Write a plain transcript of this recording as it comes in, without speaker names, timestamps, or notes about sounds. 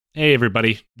Hey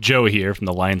everybody, Joe here from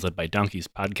the Lions Led by Donkeys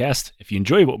podcast. If you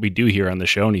enjoy what we do here on the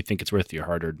show and you think it's worth your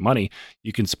hard-earned money,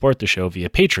 you can support the show via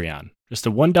Patreon. Just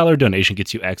a $1 donation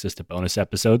gets you access to bonus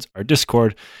episodes, our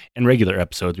Discord, and regular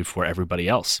episodes before everybody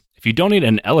else. If you donate at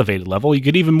an elevated level, you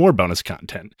get even more bonus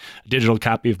content. A digital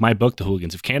copy of my book, The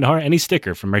Hooligans of Kandahar, and a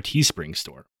sticker from our Teespring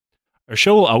store. Our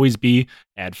show will always be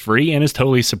ad-free and is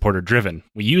totally supporter-driven.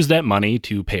 We use that money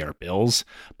to pay our bills,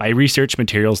 buy research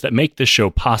materials that make this show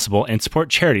possible, and support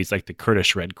charities like the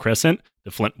Kurdish Red Crescent,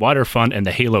 the Flint Water Fund, and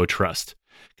the Halo Trust.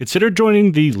 Consider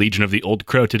joining the Legion of the Old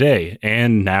Crow today.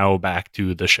 And now back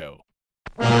to the show.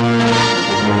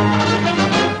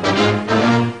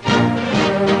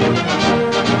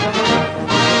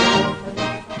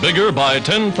 Bigger by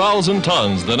 10,000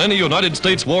 tons than any United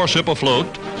States warship afloat,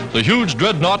 the huge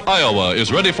dreadnought Iowa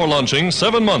is ready for launching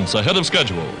 7 months ahead of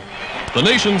schedule. The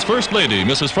nation's First Lady,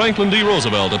 Mrs. Franklin D.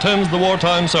 Roosevelt, attends the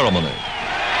wartime ceremony.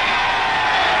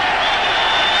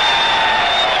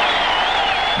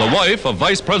 The wife of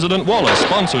Vice President Wallace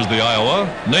sponsors the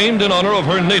Iowa, named in honor of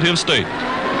her native state.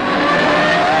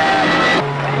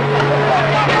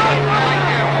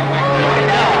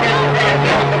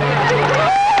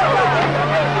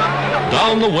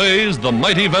 Down the ways, the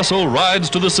mighty vessel rides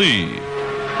to the sea.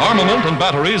 Armament and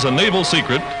batteries a naval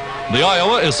secret, the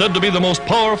Iowa is said to be the most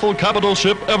powerful capital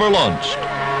ship ever launched.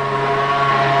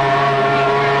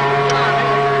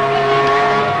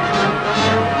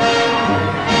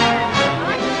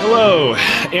 Hello,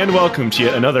 and welcome to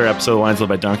yet another episode of Lions Led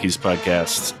by Donkeys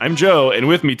podcast. I'm Joe, and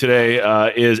with me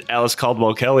today is Alice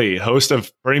Caldwell-Kelly, host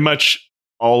of pretty much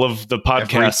all of the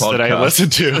podcasts that I listen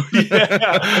to.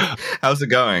 Yeah. How's it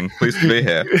going? Pleased to be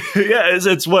here. Yeah,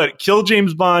 it's what? Kill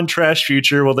James Bond, Trash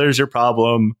Future. Well, there's your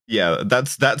problem. Yeah,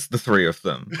 that's the three of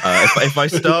them. If I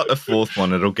start a fourth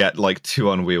one, it'll get like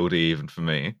too unwieldy even for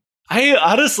me. I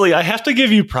honestly have to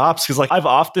give you props because I've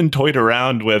often toyed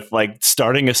around with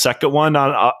starting a second one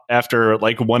on after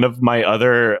one of my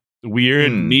other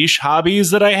weird niche hobbies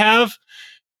that I have.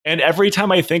 And every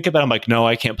time I think about it, I'm like, no,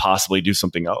 I can't possibly do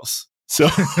something else. So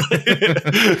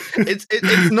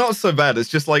it's not so bad. It's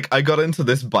just I got into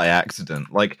this by accident.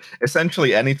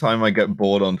 Essentially, anytime I get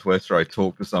bored on Twitter, I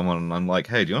talk to someone and I'm like,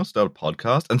 hey, do you want to start a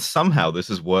podcast? And somehow this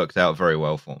has worked out very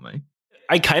well for me.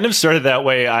 I kind of started that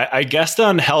way. I guessed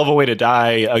on Hell of a Way to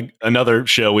Die, another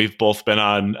show we've both been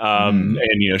on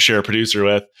and share a producer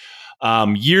with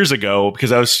years ago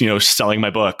because I was selling my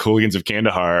book Hooligans of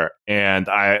Kandahar, and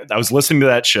I was listening to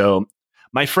that show.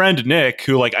 My friend Nick,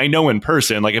 who I know in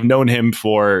person, I've known him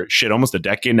for almost a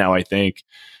decade now, I think.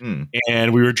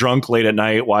 And we were drunk late at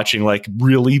night watching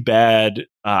really bad,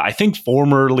 I think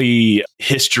formerly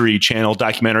History Channel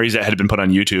documentaries that had been put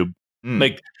on YouTube.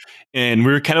 And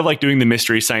we were kind of doing the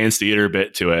Mystery Science Theater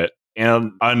bit to it.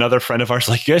 And another friend of ours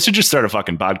you guys should just start a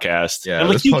fucking podcast. Yeah,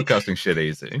 this podcasting shit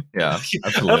easy. Yeah,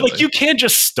 absolutely. I'm you can't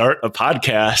just start a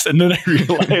podcast. And then I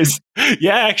realized,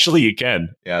 yeah, actually you can.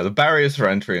 Yeah, the barriers for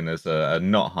entry in this are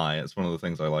not high. It's one of the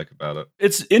things I like about it.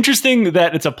 It's interesting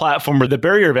that it's a platform where the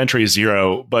barrier of entry is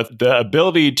zero, but the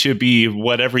ability to be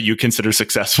whatever you consider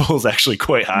successful is actually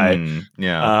quite high.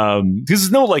 Because there's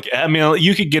no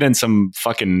you could get in some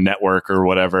fucking network or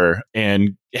whatever,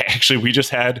 and actually, we just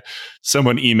had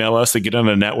someone email us to get on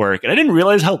a network, and I didn't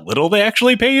realize how little they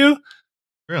actually pay you.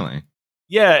 Really?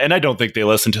 Yeah, and I don't think they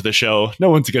listen to the show. No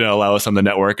one's going to allow us on the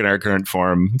network in our current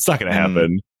form. It's not going to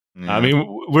happen. Yeah. I mean,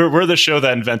 we're the show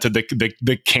that invented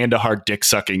the Kandahar dick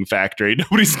sucking factory.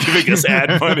 Nobody's giving us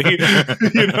ad money,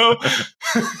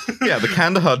 Yeah, the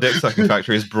Kandahar dick sucking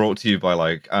factory is brought to you by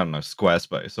I don't know,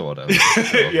 Squarespace or whatever.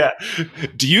 So. Yeah.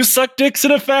 Do you suck dicks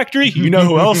in a factory? You know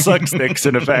who else sucks dicks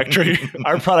in a factory?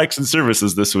 Our products and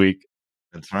services this week.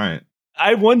 That's right.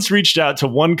 I once reached out to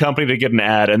one company to get an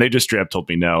ad, and they just straight up told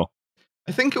me no.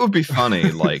 I think it would be funny,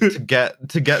 to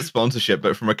get sponsorship,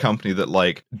 but from a company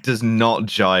that does not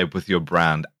jibe with your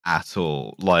brand at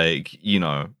all.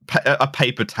 A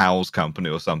paper towels company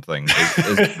or something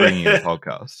is bringing a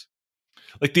podcast.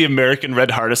 Like the American Red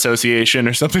Heart Association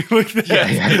or something like that.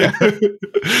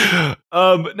 Yeah.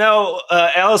 Now,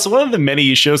 Alice, one of the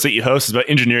many shows that you host is about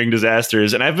engineering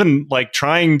disasters, and I've been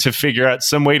trying to figure out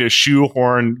some way to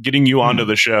shoehorn getting you onto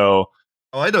the show.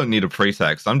 Oh, I don't need a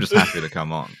pretext. I'm just happy to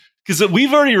come on. Because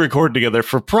we've already recorded together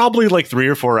for probably 3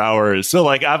 or 4 hours. So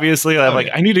obviously I'm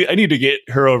I need to get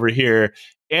her over here.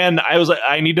 And I was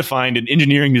I need to find an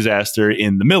engineering disaster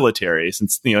in the military,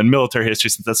 since in military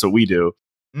history, since that's what we do.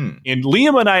 And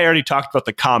Liam and I already talked about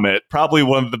the Comet, probably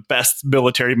one of the best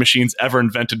military machines ever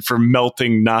invented for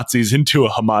melting Nazis into a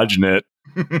homogenate.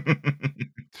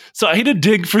 So I had to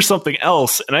dig for something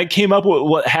else, and I came up with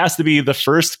what has to be the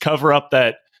first cover-up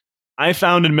that I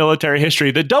found in military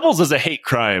history that doubles as a hate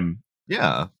crime.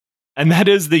 Yeah. And that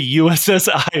is the USS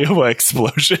Iowa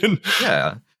explosion.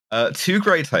 Yeah. Two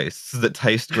great tastes that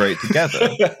taste great together.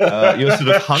 Your sort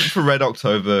of Hunt for Red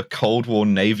October Cold War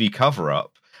Navy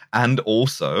cover-up, and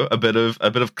also a bit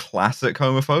of classic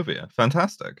homophobia.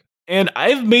 Fantastic. And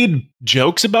I've made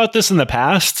jokes about this in the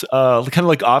past, kind of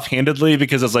like offhandedly,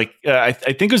 because I was like, I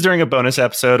think it was during a bonus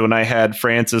episode when I had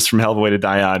Francis from Hell of a Way to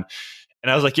Die on.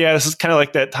 And I was like, yeah, this is kind of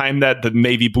like that time that the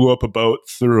Navy blew up a boat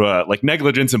through like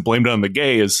negligence and blamed it on the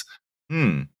gays.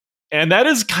 And that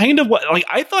is kind of what, like,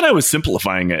 I thought I was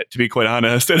simplifying it, to be quite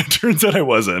honest, and it turns out I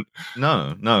wasn't.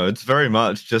 No, it's very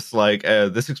much just like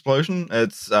this explosion.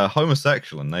 It's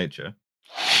homosexual in nature.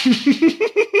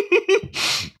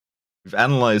 We've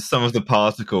analyzed some of the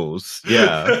particles.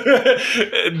 Yeah.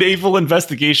 Naval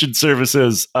Investigation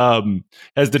Services has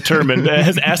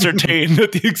ascertained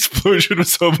that the explosion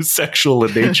was homosexual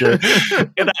in nature.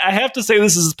 And I have to say,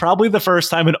 this is probably the first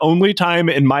time and only time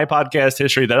in my podcast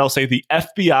history that I'll say the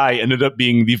FBI ended up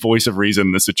being the voice of reason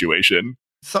in the situation.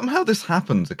 Somehow this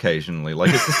happens occasionally.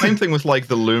 Like, it's the same thing with like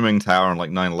the looming tower and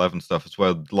like 9/11 stuff as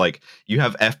well. Like, you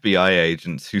have FBI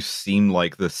agents who seem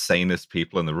like the sanest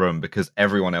people in the room because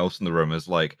everyone else in the room is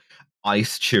like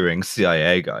ice chewing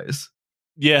CIA guys.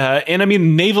 Yeah, and I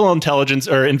mean, Naval Intelligence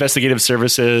or Investigative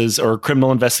Services or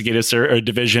Criminal Investigative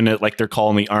Division, like they're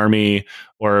calling the Army,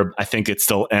 or I think it's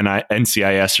still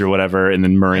NCIS or whatever, and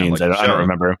then Marines. Yeah, like I don't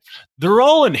remember. They're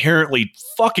all inherently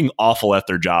fucking awful at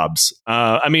their jobs.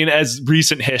 I mean, as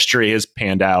recent history has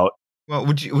panned out. Well,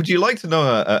 would you like to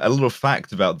know a little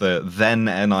fact about the then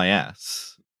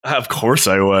NIS? Of course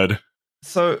I would.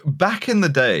 So back in the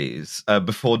days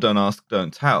before Don't Ask,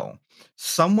 Don't Tell,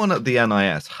 someone at the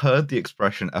NIS heard the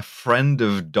expression "a friend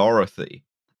of Dorothy"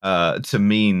 to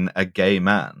mean a gay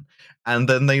man. And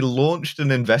then they launched an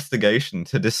investigation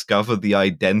to discover the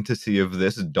identity of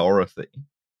this Dorothy,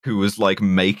 who was like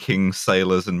making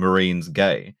sailors and Marines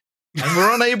gay. And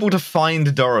we're unable to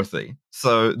find Dorothy.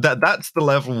 So that's the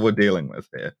level we're dealing with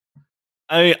here.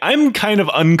 I'm kind of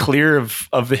unclear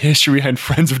of the history behind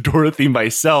Friends of Dorothy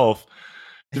myself.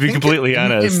 To be completely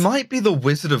honest, it might be the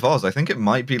Wizard of Oz. I think it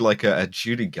might be like a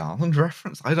Judy Garland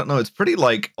reference. I don't know. It's pretty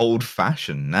like old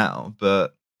fashioned now,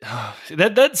 but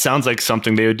that sounds like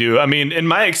something they would do. I mean, in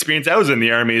my experience, I was in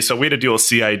the Army, so we had to deal with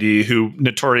CID, who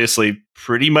notoriously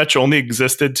pretty much only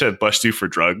existed to bust you for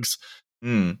drugs.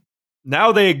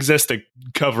 Now they exist to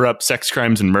cover up sex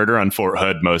crimes and murder on Fort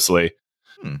Hood, mostly.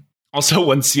 Also,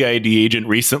 one CID agent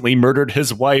recently murdered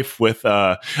his wife with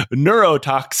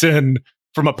neurotoxin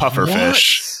from a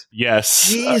pufferfish. Yes.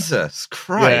 Jesus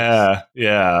Christ.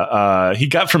 Yeah. He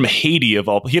got from Haiti of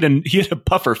all. He had a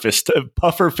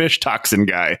pufferfish toxin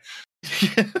guy.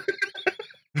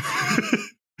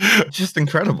 Just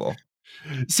incredible.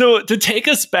 So to take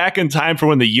us back in time for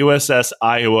when the USS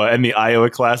Iowa and the Iowa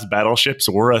class battleships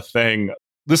were a thing,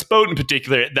 this boat in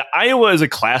particular, the Iowa is a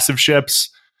class of ships,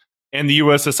 and the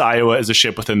USS Iowa is a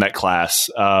ship within that class.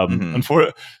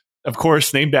 Of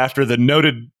course, named after the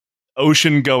noted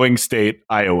ocean-going state,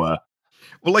 Iowa.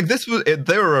 Well, like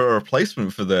they were a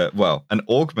replacement for an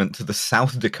augment to the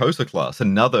South Dakota class,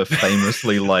 another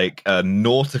famously like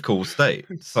nautical state.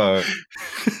 So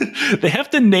they have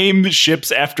to name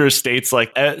ships after states,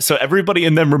 like so everybody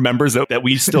in them remembers that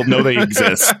we still know they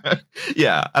exist.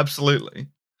 Yeah, absolutely.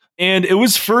 And it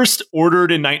was first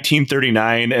ordered in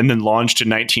 1939 and then launched in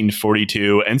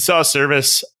 1942 and saw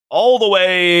service all the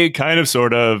way, kind of,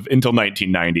 sort of, until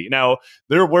 1990. Now,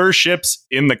 there were ships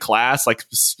in the class, like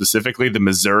specifically the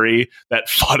Missouri, that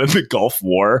fought in the Gulf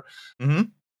War.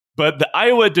 But the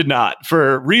Iowa did not,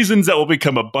 for reasons that will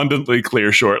become abundantly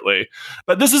clear shortly.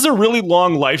 But this is a really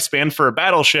long lifespan for a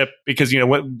battleship because,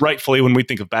 rightfully, when we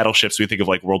think of battleships, we think of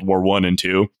like World War I and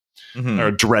II,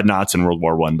 or dreadnoughts in World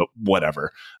War I, but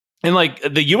whatever. And like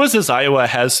the USS Iowa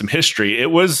has some history. It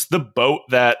was the boat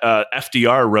that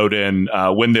FDR rode in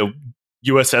when the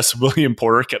USS William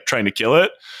Porter kept trying to kill it.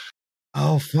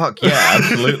 Oh, fuck. Yeah,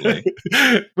 absolutely.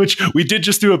 Which we did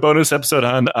just do a bonus episode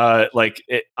on.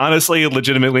 Honestly,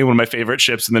 legitimately, one of my favorite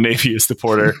ships in the Navy is the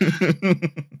Porter.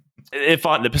 It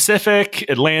fought in the Pacific,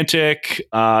 Atlantic.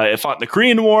 It fought in the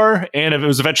Korean War. And it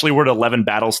was eventually awarded 11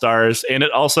 battle stars. And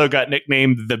it also got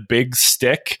nicknamed the Big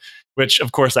Stick, which,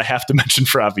 of course, I have to mention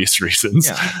for obvious reasons.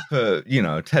 Yeah,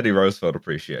 for, Teddy Roosevelt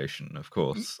appreciation, of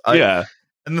course. Yeah.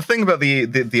 And the thing about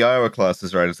the Iowa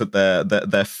classes, right, is that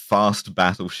they're fast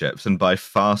battleships. And by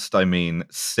fast, I mean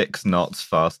 6 knots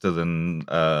faster than,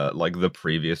 the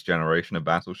previous generation of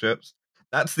battleships.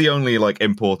 That's the only,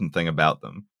 important thing about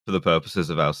them, for the purposes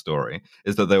of our story,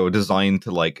 is that they were designed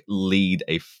to, lead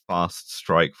a fast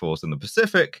strike force in the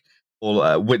Pacific,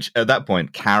 which at that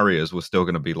point carriers were still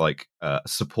going to be like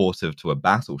supportive to a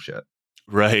battleship.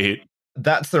 Right.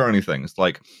 That's their only thing. It's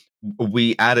like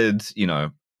we added,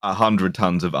 100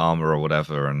 tons of armor or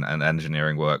whatever, and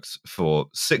engineering works for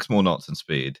 6 more knots in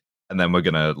speed, and then we're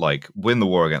gonna like win the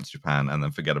war against Japan and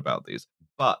then forget about these.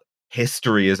 But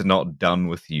history is not done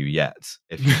with you yet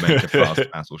if you make a fast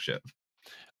battleship.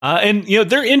 And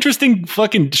they're interesting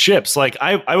fucking ships. Like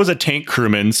I was a tank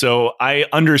crewman, so I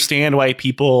understand why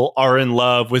people are in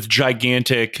love with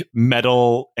gigantic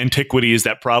metal antiquities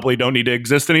that probably don't need to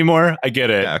exist anymore. I get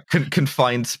it. Yeah,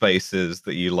 confined spaces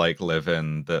that you like live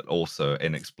in that also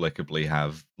inexplicably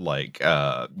have like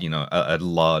a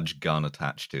large gun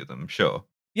attached to them. Sure.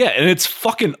 Yeah, and it's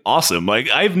fucking awesome. Like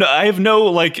I have no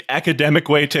like academic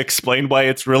way to explain why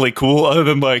it's really cool, other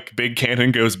than like big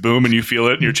cannon goes boom and you feel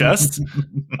it in your chest.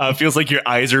 Feels like your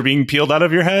eyes are being peeled out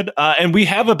of your head. And we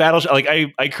have a battleship. Like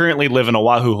I currently live in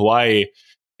Oahu, Hawaii,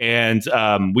 and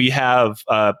we have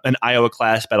an Iowa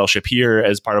class battleship here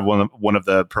as part of one of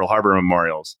the Pearl Harbor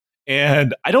memorials.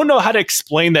 And I don't know how to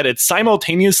explain that it's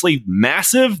simultaneously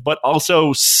massive, but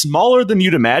also smaller than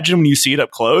you'd imagine when you see it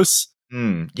up close.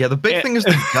 Yeah, the big thing is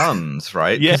the guns,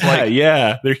 right?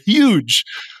 Yeah, they're huge.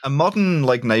 A modern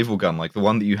like naval gun, like the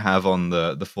one that you have on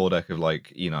the foredeck of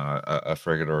like a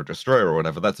frigate or a destroyer or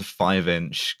whatever, that's a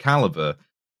 5-inch caliber,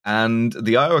 and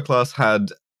the Iowa class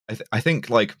had I think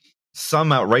like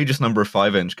some outrageous number of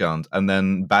 5-inch guns, and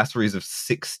then batteries of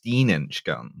 16-inch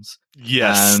guns.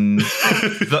 Yes, and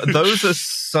those are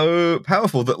so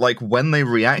powerful that like when they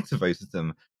reactivated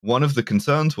them, one of the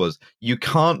concerns was you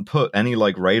can't put any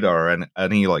like radar and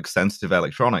any like sensitive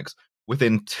electronics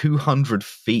within 200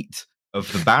 feet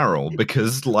of the barrel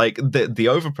because like the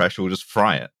overpressure will just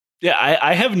fry it. Yeah,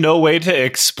 I have no way to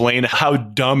explain how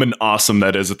dumb and awesome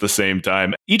that is at the same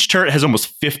time. Each turret has almost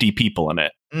 50 people in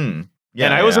it. Yeah,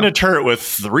 and I was in a turret with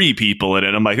 3 people in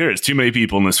it. I'm like, there's too many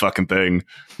people in this fucking thing.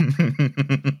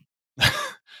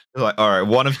 Like, all right,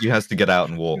 one of you has to get out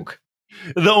and walk.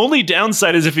 The only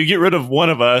downside is if you get rid of one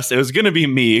of us, it was going to be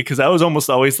me because I was almost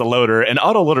always the loader, and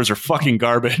auto loaders are fucking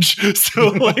garbage. So,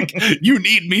 like, you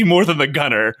need me more than the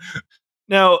gunner.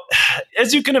 Now,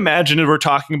 as you can imagine, we're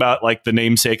talking about like the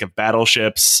namesake of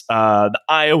battleships, the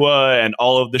Iowa and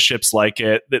all of the ships like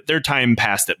it, their time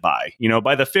passed it by.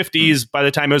 By the 50s, by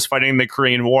the time it was fighting the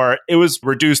Korean War, it was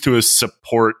reduced to a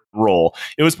support role.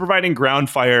 It was providing ground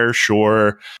fire,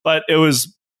 sure, but it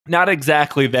was not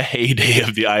exactly the heyday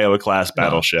of the Iowa class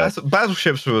battleship.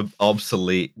 Battleships were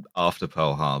obsolete after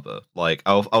Pearl Harbor. Like,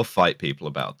 I'll fight people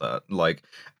about that. Like,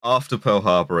 after Pearl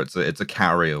Harbor, it's a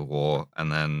carrier war,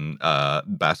 and then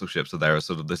battleships are there as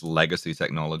sort of this legacy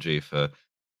technology for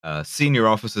senior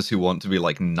officers who want to be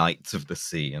like knights of the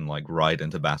sea and like ride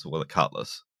into battle with a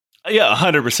cutlass. Yeah,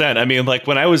 100%. I mean, like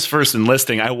when I was first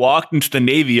enlisting, I walked into the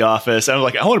Navy office. I was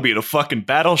like, I want to be in a fucking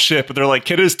battleship. And they're like,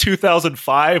 kid, it's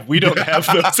 2005. We don't have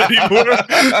those anymore.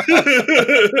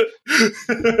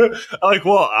 I'm like,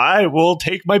 well, I will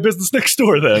take my business next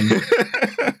door then.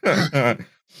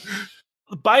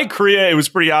 By Korea, it was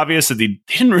pretty obvious that they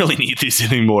didn't really need these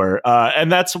anymore.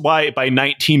 And that's why by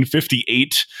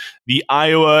 1958, the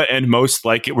Iowa and most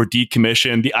like it were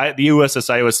decommissioned. The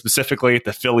USS Iowa specifically at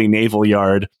the Philly Naval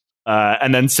Yard.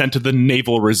 And then sent to the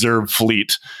Naval Reserve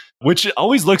Fleet, which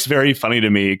always looks very funny to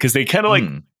me because they kind of like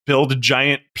build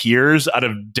giant piers out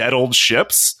of dead old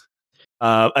ships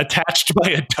attached by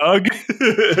a tug.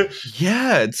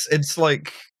 Yeah, it's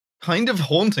like kind of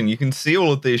haunting. You can see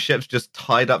all of these ships just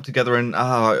tied up together, and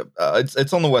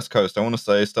it's on the West Coast. I want to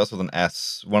say it starts with an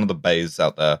S. One of the bays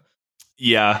out there.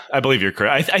 Yeah, I believe you're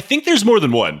correct. I think there's more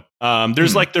than one.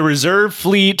 There's like the Reserve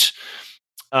Fleet.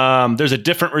 There's a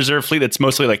different reserve fleet that's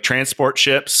mostly like transport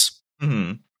ships.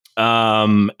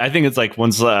 I think it's like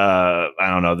one's I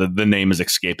don't know, the name is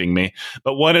escaping me,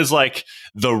 but one is like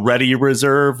the ready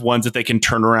reserve, ones that they can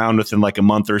turn around within like a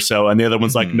month or so, and the other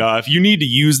one's like, no, if you need to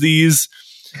use these,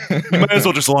 you might as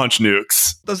well just launch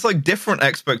nukes. There's like different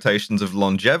expectations of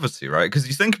longevity, right? Because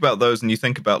you think about those and you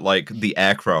think about like the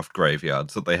aircraft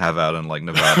graveyards that they have out in like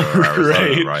Nevada or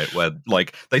Arizona, right? Where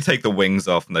like they take the wings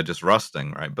off and they're just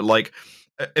rusting, right? But like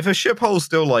if a ship hull's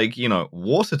still like,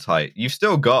 watertight, you've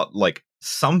still got like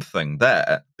something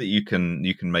there that you can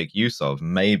make use of,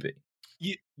 maybe.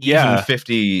 Yeah. Even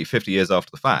 50 years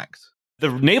after the fact. The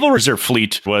Naval Reserve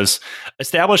Fleet was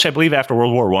established, I believe, after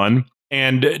World War I.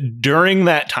 And during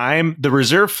that time, the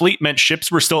reserve fleet meant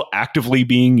ships were still actively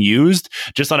being used,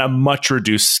 just on a much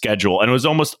reduced schedule. And it was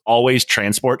almost always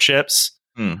transport ships.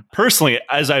 Personally,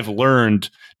 as I've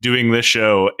learned doing this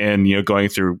show and going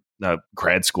through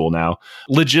grad school now,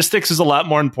 logistics is a lot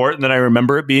more important than I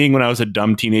remember it being when I was a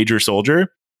dumb teenager soldier.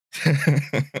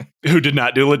 who did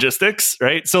not do logistics,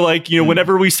 right? So like,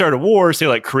 whenever we start a war, say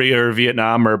like Korea or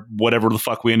Vietnam or whatever the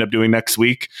fuck we end up doing next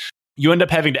week, you end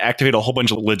up having to activate a whole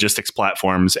bunch of logistics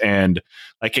platforms. And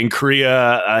like in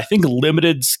Korea, I think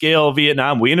limited scale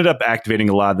Vietnam, we ended up activating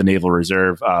a lot of the Naval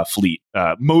Reserve fleet,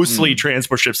 mostly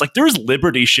transport ships. Like there's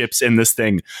Liberty ships in this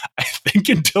thing, I think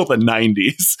until the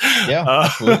 90s. Yeah,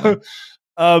 absolutely.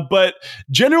 But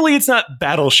generally, it's not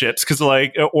battleships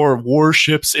or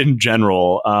warships in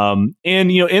general. And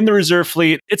in the reserve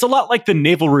fleet, it's a lot like the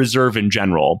Naval Reserve in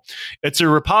general. It's a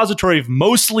repository of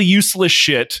mostly useless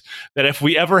shit that if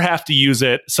we ever have to use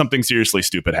it, something seriously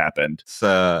stupid happened. It's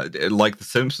like the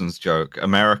Simpsons joke: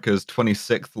 America's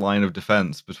 26th line of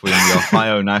defense between the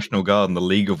Ohio National Guard and the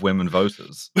League of Women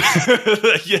Voters.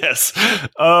 Yes,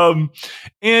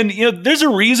 and there's a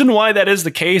reason why that is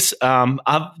the case.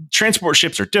 Transport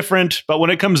ships are different, but when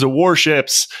it comes to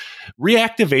warships,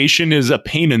 reactivation is a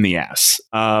pain in the ass.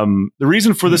 The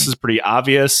reason for this is pretty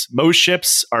obvious. Most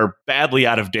ships are badly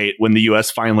out of date when the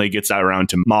U.S. finally gets around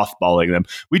to mothballing them.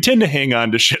 We tend to hang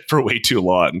on to shit for way too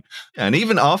long. And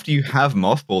even after you have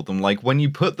mothballed them, like when you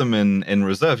put them in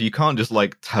reserve, you can't just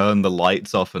like turn the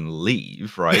lights off and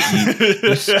leave, right?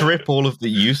 You strip all of the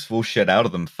useful shit out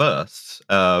of them first.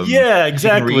 Yeah,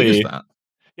 exactly. That.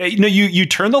 Yeah, you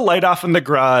turn the light off in the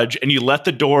garage and you let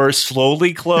the door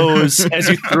slowly close as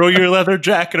you throw your leather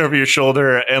jacket over your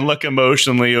shoulder and look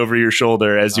emotionally over your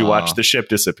shoulder as you watch the ship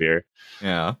disappear.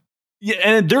 Yeah. Yeah,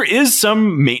 and there is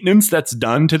some maintenance that's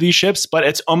done to these ships, but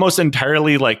it's almost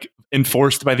entirely like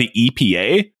enforced by the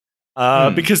EPA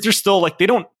because they're still like, they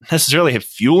don't necessarily have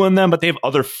fuel in them, but they have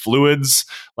other fluids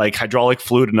like hydraulic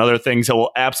fluid and other things that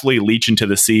will absolutely leach into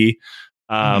the sea.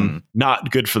 Not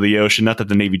good for the ocean. Not that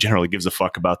the Navy generally gives a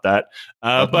fuck about that.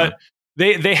 But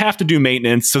they have to do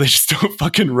maintenance, so they just don't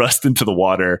fucking rust into the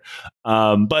water.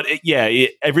 But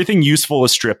everything useful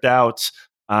is stripped out.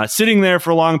 Sitting there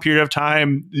for a long period of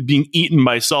time, being eaten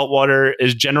by salt water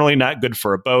is generally not good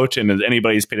for a boat. And as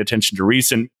anybody's paid attention to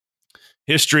recent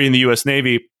history in the U.S.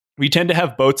 Navy, we tend to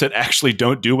have boats that actually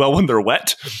don't do well when they're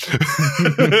wet.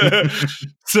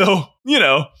 So,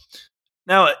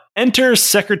 Now, enter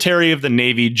Secretary of the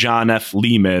Navy John F.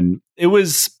 Lehman. It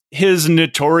was his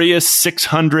notorious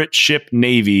 600-ship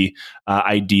Navy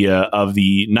idea of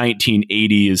the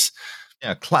 1980s.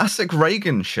 Yeah, classic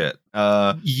Reagan shit.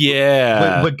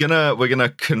 Yeah, we're gonna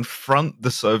confront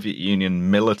the Soviet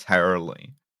Union militarily,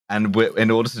 and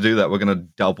in order to do that, we're gonna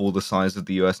double the size of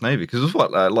the U.S. Navy because it's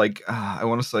what I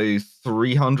want to say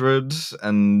 300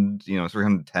 and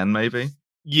 310 maybe.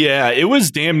 Yeah, it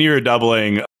was damn near a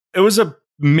doubling. It was a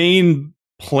main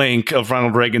plank of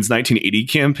Ronald Reagan's 1980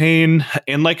 campaign.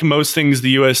 And like most things the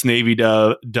U.S. Navy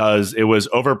does, it was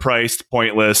overpriced,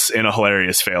 pointless, and a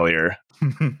hilarious failure.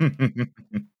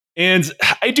 And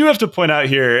I do have to point out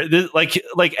here,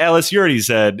 like Alice, you already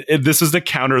said, this is to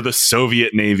counter the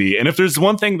Soviet Navy. And if there's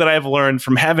one thing that I've learned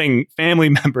from having family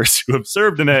members who have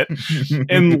served in it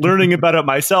and learning about it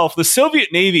myself, the Soviet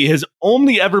Navy has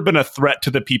only ever been a threat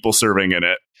to the people serving in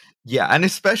it. Yeah, and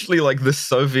especially like the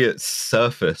Soviet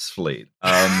surface fleet.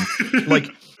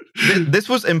 This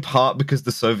was in part because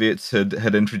the Soviets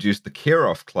had introduced the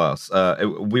Kirov class.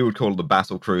 We would call it the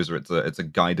battle cruiser. It's a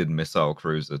guided missile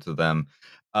cruiser to them.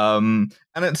 And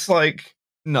it's like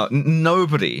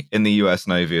nobody in the US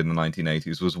Navy in the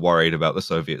 1980s was worried about the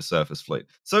Soviet surface fleet.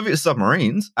 Soviet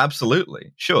submarines,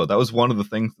 absolutely. Sure, that was one of the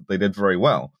things that they did very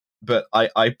well. But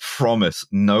I promise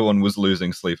no one was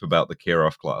losing sleep about the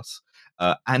Kirov class.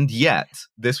 And yet,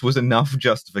 this was enough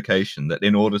justification that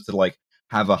in order to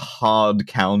have a hard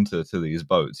counter to these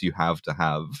boats, you have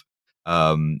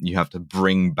to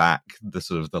bring back the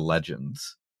sort of the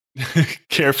legends.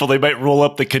 Careful, they might roll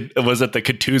up the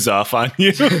Kutuzov on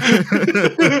you.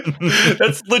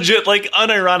 That's legit,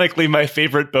 unironically, my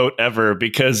favorite boat ever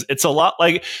because it's a lot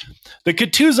like the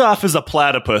Kutuzov is a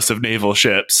platypus of naval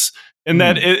ships. And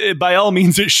that it, by all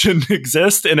means, it shouldn't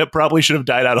exist, and it probably should have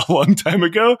died out a long time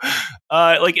ago.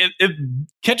 It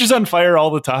catches on fire all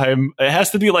the time. It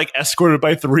has to be escorted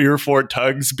by 3 or 4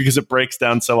 tugs because it breaks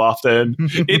down so often.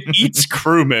 It eats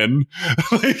crewmen.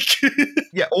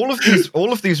 Yeah, all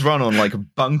of these run on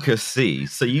Bunker C.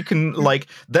 So you can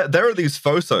there are these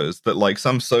photos that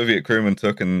some Soviet crewmen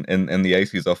took in the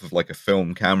 80s off of a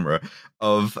film camera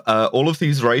of all of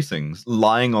these racings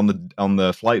lying on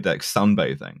the flight deck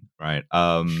sunbathing. Right,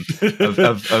 of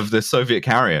the Soviet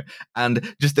carrier,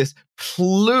 and just this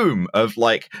plume of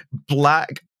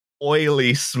black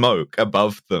oily smoke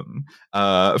above them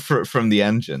from the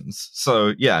engines.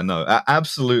 So yeah, no,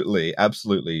 absolutely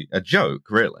a joke,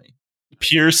 really.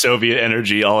 Pure Soviet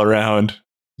energy all around.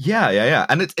 Yeah.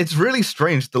 And it's really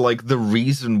strange, the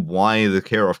reason why the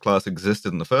Kirov class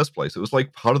existed in the first place. It was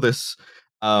like part of this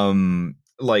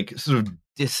sort of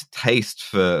distaste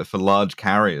for large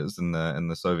carriers in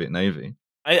the Soviet Navy.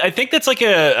 I think that's like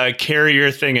a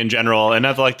carrier thing in general, and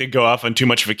not like to go off on too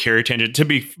much of a carrier tangent. To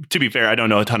be fair, I don't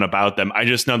know a ton about them. I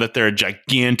just know that they're a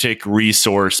gigantic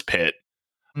resource pit,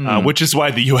 which is why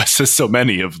the U.S. has so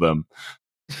many of them.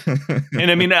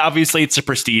 And I mean, obviously, it's a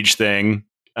prestige thing,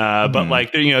 but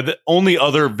like, the only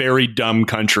other very dumb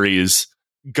countries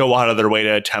go out of their way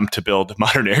to attempt to build a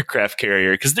modern aircraft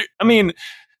carrier because, I mean,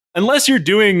 unless you're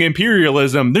doing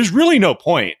imperialism, there's really no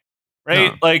point,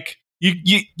 right? No. Like. You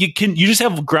just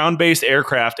have ground-based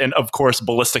aircraft and, of course,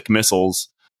 ballistic missiles,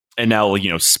 and now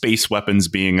space weapons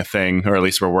being a thing, or at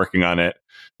least we're working on it.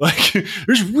 Like,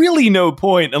 there's really no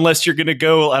point unless you're gonna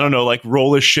go, I don't know, like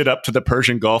roll this shit up to the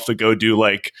Persian Gulf to go do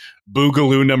like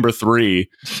Boogaloo number 3.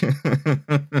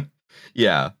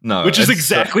 Yeah, no, which is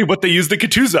exactly what they use the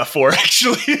Kutuzov for,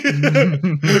 actually.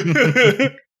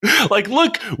 Like,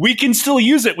 look, we can still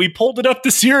use it. We pulled it up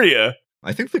to Syria.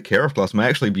 I think the Kirov class may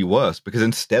actually be worse because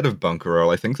instead of bunker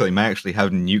oil, I think they may actually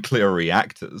have nuclear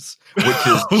reactors, which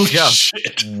is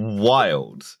just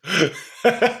wild.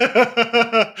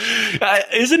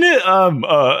 Isn't it?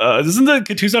 Isn't the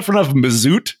Kutuzov run off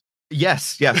Mazout?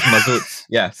 Yes, Mazout.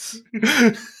 Yes.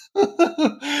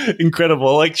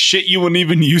 Incredible, like shit you wouldn't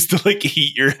even use to like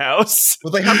heat your house.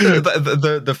 Well, they have to.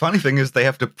 The funny thing is they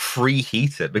have to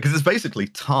preheat it because it's basically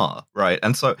tar, right?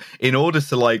 And so in order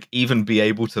to like even be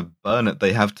able to burn it,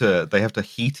 they have to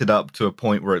heat it up to a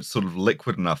point where it's sort of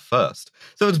liquid enough first.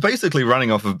 So it's basically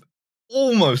running off of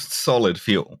almost solid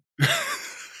fuel.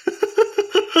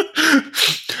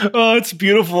 Oh, it's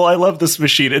beautiful. I love this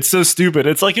machine. It's so stupid.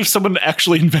 It's like if someone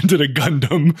actually invented a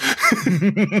Gundam.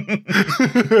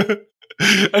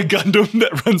 A Gundam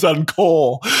that runs on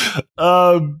coal.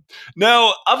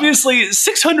 Now, obviously,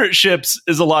 600 ships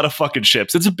is a lot of fucking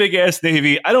ships. It's a big-ass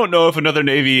navy. I don't know if another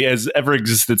navy has ever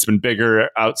existed that's been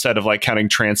bigger outside of, like, counting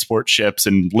transport ships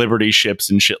and Liberty ships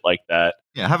and shit like that.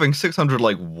 Yeah, having 600,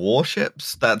 like,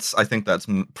 warships, I think that's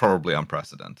probably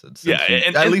unprecedented.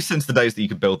 At least since the days that you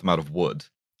could build them out of wood.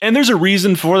 And there's a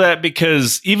reason for that,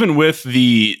 because even with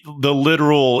the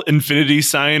literal infinity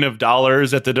sign of dollars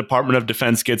that the Department of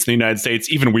Defense gets in the United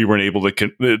States, even we weren't able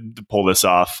to pull this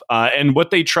off. And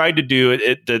what they tried to do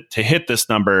to hit this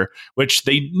number, which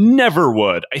they never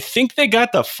would. I think they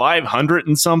got the 500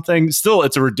 and something. Still,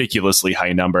 it's a ridiculously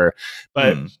high number.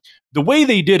 But the way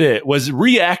they did it was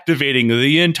reactivating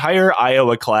the entire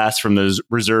Iowa class from the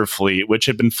reserve fleet, which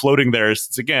had been floating there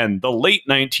since, again, the late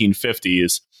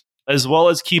 1950s. As well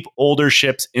as keep older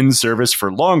ships in service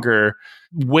for longer,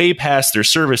 way past their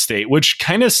service date, which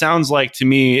kind of sounds like to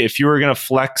me if you were going to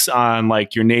flex on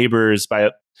like your neighbors by,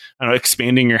 I don't know,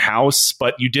 expanding your house,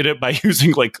 but you did it by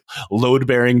using like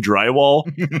load-bearing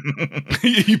drywall.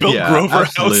 You built Grover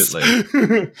absolutely.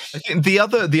 House. I think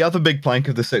the other big plank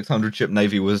of the 600 ship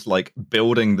navy was like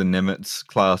building the Nimitz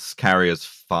class carriers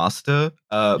faster.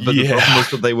 But the problem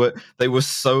was that they were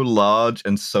so large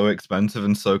and so expensive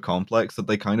and so complex that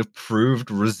they kind of proved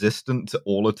resistant to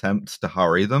all attempts to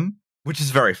hurry them, which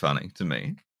is very funny to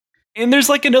me. And there's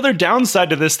like another downside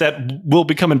to this that will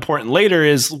become important later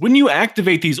is when you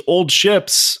activate these old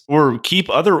ships or keep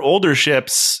other older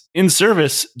ships in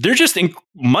service, they're just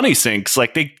money sinks.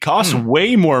 Like they cost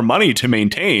way more money to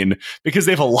maintain because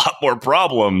they have a lot more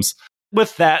problems.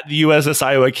 With that, the USS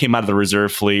Iowa came out of the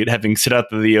reserve fleet, having sit out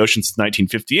the ocean since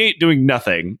 1958, doing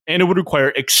nothing. And it would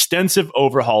require extensive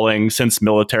overhauling since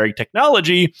military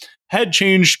technology had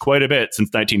changed quite a bit since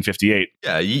 1958.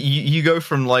 Yeah, you go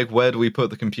from like, where do we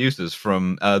put the computers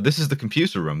from? This is the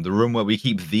computer room, the room where we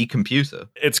keep the computer.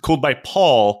 It's cooled by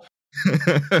Paul.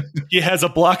 He has a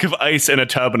block of ice and a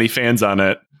tub and he fans on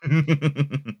it.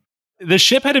 The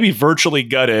ship had to be virtually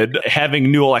gutted,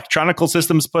 having new electronical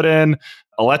systems put in,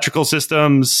 electrical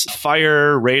systems,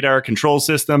 fire, radar control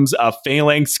systems, a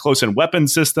phalanx close-in weapon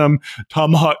system,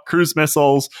 Tomahawk cruise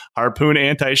missiles, Harpoon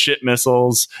anti-ship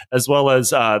missiles, as well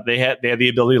as they had the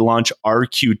ability to launch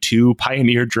RQ-2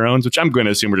 Pioneer drones, which I'm going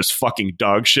to assume are just fucking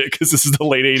dog shit because this is the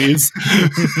late 80s.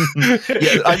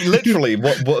 Literally,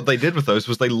 what they did with those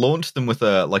was they launched them with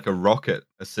a rocket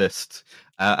assist.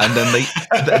 And then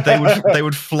they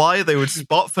would fly, they would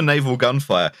spot for naval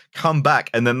gunfire, come back,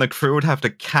 and then the crew would have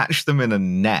to catch them in a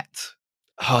net.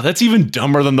 Oh, that's even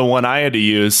dumber than the one I had to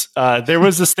use. There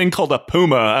was this thing called a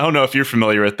Puma. I don't know if you're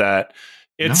familiar with that.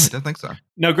 No, I don't think so.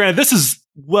 Now, granted, this is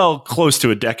close to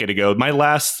a decade ago. It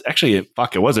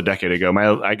was a decade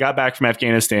ago. I got back from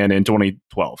Afghanistan in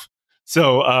 2012.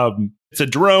 So it's a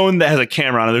drone that has a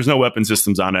camera on it. There's no weapon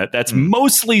systems on it. That's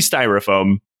mostly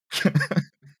styrofoam.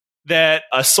 that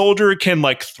a soldier can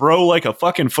like throw like a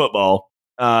fucking football.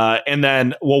 And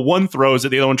then, one throws it,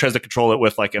 the other one tries to control it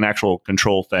with like an actual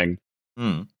control thing.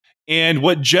 And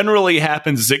what generally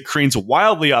happens is it careens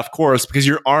wildly off course because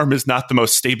your arm is not the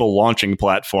most stable launching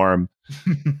platform.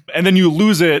 And then you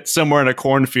lose it somewhere in a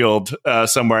cornfield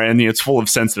somewhere, and it's full of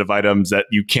sensitive items that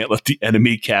you can't let the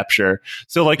enemy capture.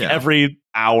 So like every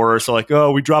hour or so, like,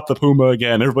 oh, we dropped the Puma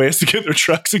again. Everybody has to get their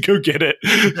trucks and go get it.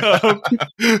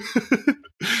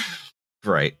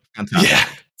 Great. Fantastic. Yeah.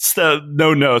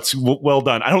 No notes. Well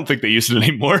done. I don't think they use it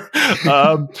anymore.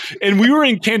 And we were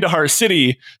in Kandahar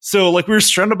City. So like we were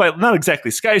surrounded by not exactly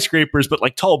skyscrapers, but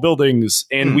like tall buildings.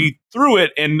 And we threw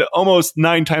it, and almost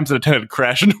 9 times out of 10 it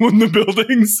crashed into one of the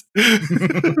buildings.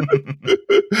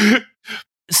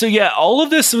 So yeah, all of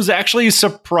this was actually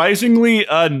surprisingly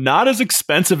not as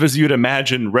expensive as you'd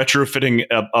imagine retrofitting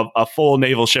a full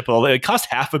naval ship. It cost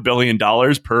 $500 million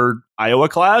per Iowa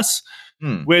class.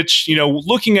 Which,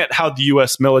 looking at how the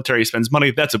U.S. military spends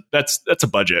money, that's a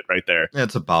budget right there. Yeah,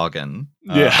 it's a bargain.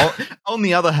 Yeah. On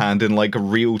the other hand, in like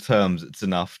real terms, it's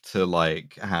enough to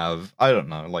like have, I don't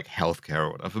know, like healthcare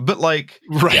or whatever. But like,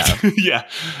 right, yeah,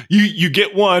 you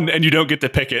get one and you don't get to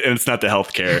pick it, and it's not the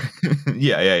healthcare.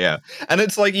 yeah. And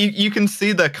it's like you can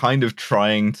see they're kind of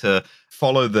trying to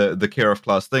follow the Kirov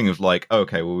class thing of like,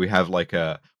 okay, well, we have like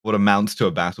what amounts to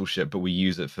a battleship, but we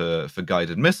use it for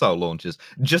guided missile launches,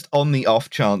 just on the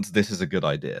off chance this is a good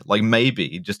idea. Like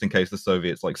maybe just in case the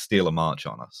Soviets like steal a march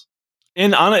on us.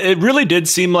 And it really did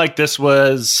seem like this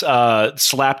was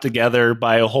slapped together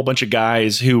by a whole bunch of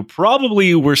guys who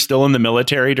probably were still in the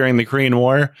military during the Korean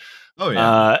War. Oh,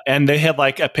 yeah. And they had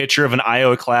like a picture of an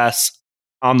Iowa class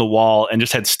on the wall and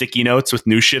just had sticky notes with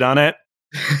new shit on it.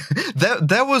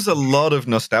 There was a lot of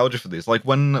nostalgia for these. Like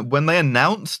when they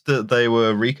announced that they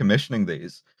were recommissioning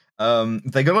these,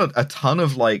 they got a ton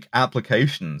of like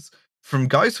applications from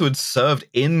guys who had served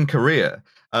in Korea,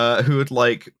 who had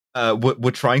like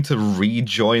were trying to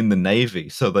rejoin the Navy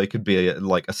so they could be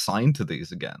like assigned to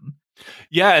these again.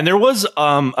 Yeah, and there was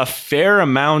a fair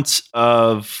amount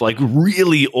of like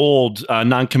really old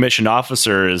non-commissioned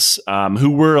officers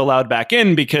who were allowed back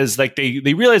in because like they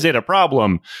realized they had a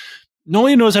problem.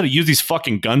 Nobody knows how to use these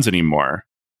fucking guns anymore.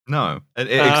 No,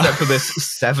 except for this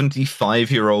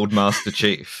 75-year-old Master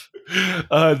Chief.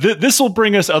 This will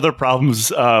bring us other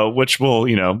problems, which will,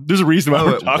 there's a reason why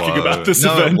we're talking about this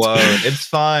event. It won't. It's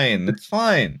fine. It's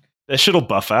fine. That shit'll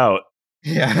buff out.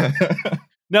 Yeah.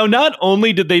 Now, not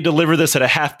only did they deliver this at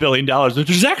 $500 million,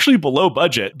 which is actually below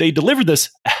budget, they delivered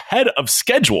this ahead of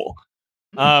schedule,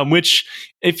 which,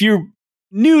 if you're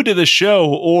new to the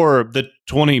show or the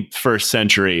 21st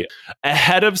century,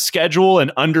 ahead of schedule and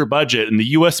under budget in the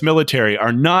U.S. military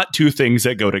are not two things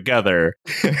that go together.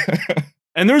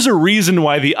 And there's a reason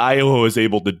why the Iowa was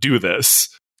able to do this.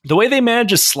 The way they managed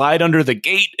to slide under the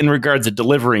gate in regards to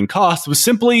delivering cost was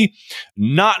simply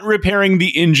not repairing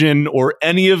the engine or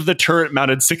any of the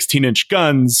turret-mounted 16-inch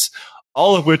guns,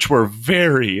 all of which were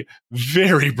very,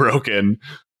 very broken.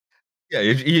 Yeah,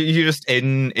 you're just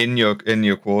in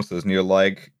your quarters, and you're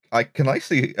like, can I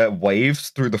see waves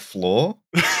through the floor?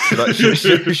 Should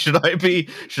I be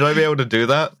able to do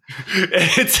that?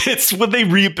 It's when they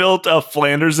rebuilt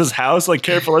Flanders' house. Like,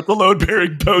 careful at the load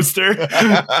bearing poster.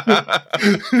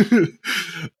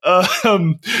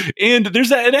 And there's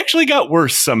that. It actually got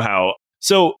worse somehow.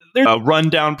 So there's a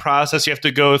rundown process you have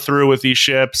to go through with these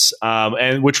ships,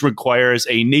 and which requires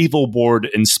a naval board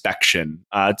inspection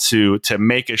to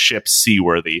make a ship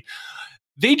seaworthy.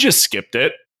 They just skipped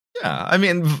it. Yeah, I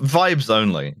mean, vibes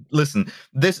only. Listen,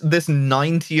 this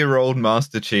 90-year-old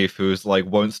Master Chief who's like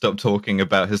won't stop talking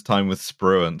about his time with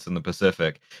Spruance in the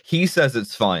Pacific, he says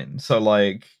it's fine. So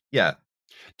like, yeah.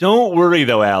 Don't worry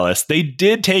though, Alice. They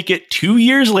did take it 2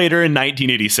 years later in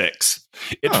 1986.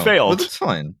 It failed. Well, that's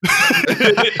fine.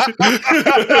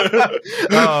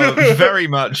 Very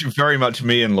much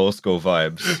me in law school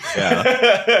vibes.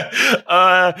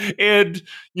 Yeah. And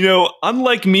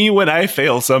unlike me, when I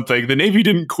fail something, the Navy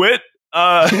didn't quit.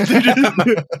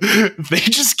 They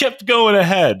just kept going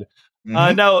ahead.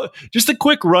 Mm-hmm. Now, just a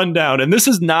quick rundown, and this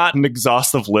is not an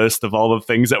exhaustive list of all the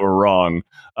things that were wrong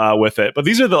with it, but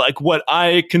these are what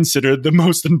I considered the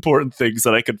most important things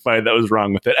that I could find that was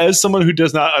wrong with it, as someone who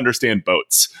does not understand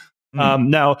boats.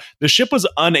 Now, the ship was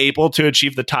unable to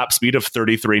achieve the top speed of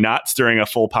 33 knots during a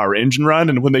full power engine run,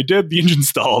 and when they did, the engine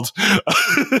stalled.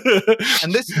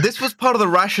 And this was part of the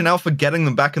rationale for getting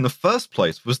them back in the first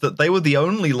place, was that they were the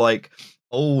only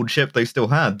old ship they still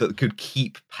had that could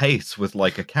keep pace with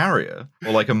like a carrier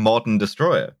or like a modern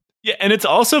destroyer. Yeah, and it's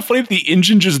also funny that the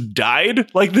engine just died.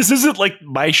 Like, this isn't like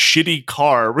my shitty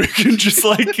car where you can just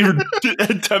like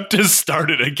attempt to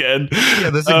start it again. Yeah,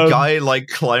 there's a guy like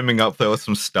climbing up there with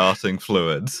some starting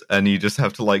fluids, and you just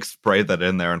have to like spray that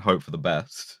in there and hope for the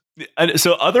best. And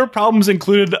so other problems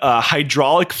included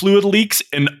hydraulic fluid leaks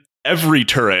in every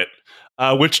turret,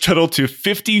 which totaled to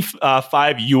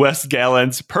 55 US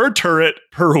gallons per turret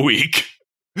per week.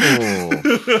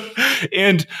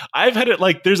 And I've had it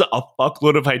like there's a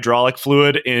fuckload of hydraulic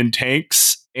fluid in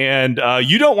tanks, and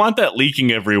you don't want that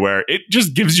leaking everywhere. It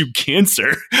just gives you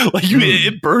cancer. Like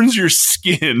it burns your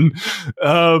skin.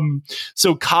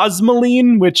 So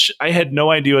Cosmoline, which I had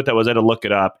no idea what that was, I had to look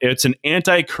it up. It's an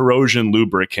anti-corrosion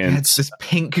lubricant. Yeah, it's this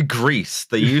pink grease.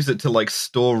 They use it to like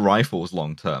store rifles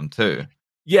long term too.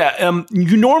 Yeah,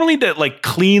 you normally need to like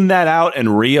clean that out and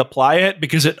reapply it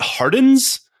because it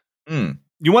hardens.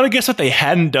 You want to guess what they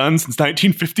hadn't done since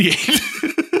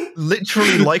 1958?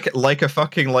 Literally like a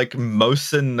fucking like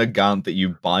Mosin Nagant that you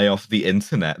buy off the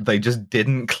internet. They just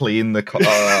didn't clean the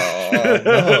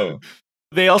no.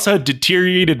 They also had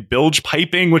deteriorated bilge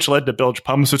piping, which led to bilge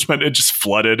pumps, which meant it just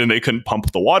flooded and they couldn't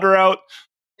pump the water out.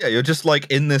 Yeah, you're just like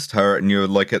in this turret and you're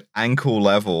like at ankle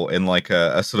level in like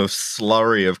a sort of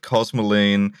slurry of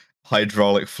Cosmoline,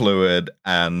 hydraulic fluid,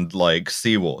 and like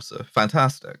seawater.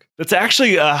 Fantastic. That's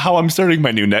actually how I'm starting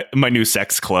my new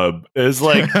sex club. Is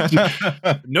like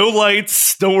no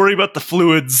lights, don't worry about the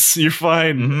fluids, you're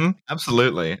fine. Mm-hmm.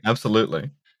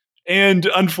 Absolutely. And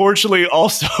unfortunately,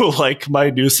 also like my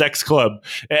new sex club,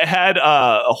 it had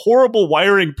horrible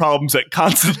wiring problems that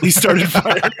constantly started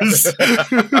fires.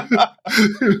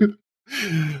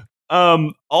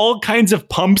 All kinds of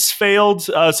pumps failed,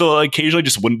 so occasionally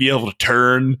just wouldn't be able to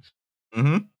turn.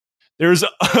 Mm-hmm. There's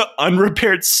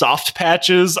unrepaired soft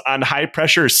patches on high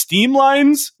pressure steam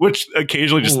lines, which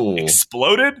occasionally just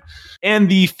exploded. And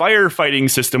the firefighting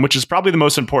system, which is probably the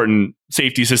most important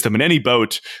safety system in any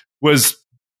boat,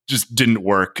 just didn't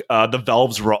work. The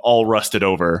valves were all rusted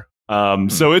over.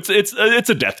 So it's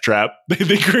a death trap.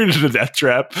 They created a death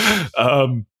trap.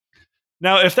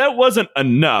 Now, if that wasn't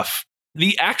enough,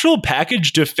 the actual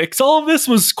package to fix all of this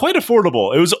was quite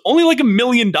affordable. It was only like $1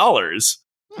 million.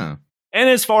 Huh. And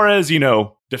as far as,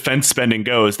 defense spending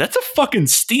goes, that's a fucking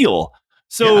steal.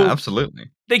 So yeah, absolutely.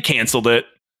 They canceled it.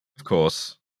 Of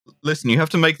course. Listen, you have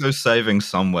to make those savings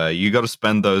somewhere. You got to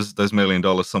spend those $1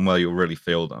 million somewhere you'll really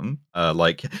feel them.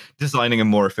 Like designing a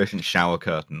more efficient shower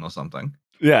curtain or something.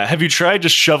 Yeah. Have you tried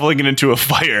just shoveling it into a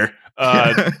fire?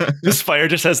 This fire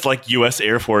just has like U.S.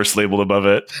 Air Force labeled above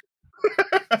it.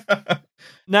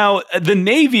 Now, the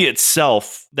Navy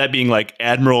itself, that being like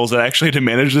admirals that actually had to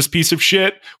manage this piece of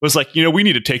shit, was like, we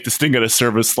need to take this thing out of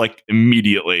service like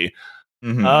immediately.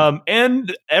 Mm-hmm.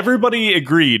 And everybody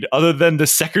agreed, other than the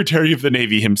Secretary of the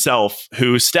Navy himself,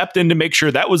 who stepped in to make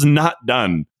sure that was not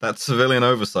done. That's civilian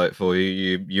oversight for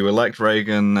you. You elect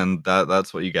Reagan, and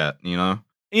that's what you get,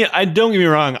 Yeah, don't get me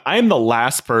wrong. I'm the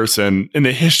last person in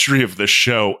the history of the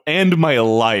show and my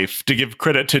life to give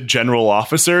credit to general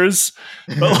officers.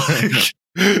 But like,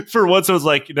 for once, I was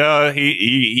like, no,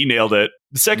 he nailed it.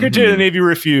 The Secretary of the Navy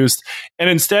refused and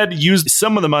instead used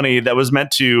some of the money that was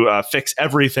meant to fix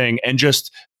everything and just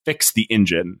fix the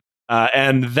engine.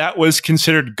 And that was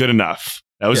considered good enough.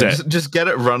 That was it. Just get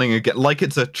it running again, like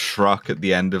it's a truck at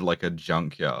the end of like a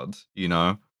junkyard,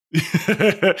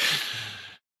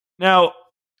 Now,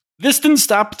 this didn't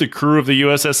stop the crew of the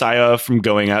USS Iowa from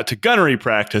going out to gunnery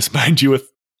practice, mind you, with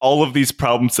all of these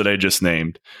problems that I just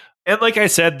named. And like I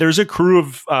said, there's a crew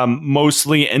of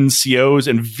mostly NCOs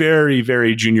and very,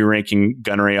 very junior ranking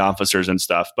gunnery officers and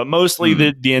stuff. But mostly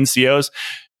the NCOs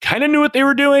kind of knew what they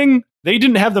were doing. They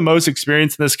didn't have the most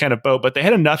experience in this kind of boat, but they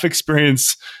had enough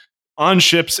experience on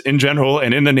ships in general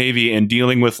and in the Navy and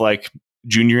dealing with like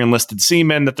junior enlisted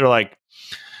seamen that they're like,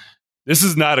 this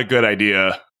is not a good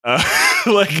idea.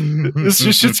 Like, this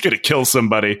shit's going to kill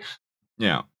somebody.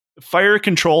 Yeah. Fire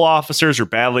control officers are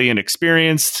badly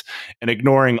inexperienced and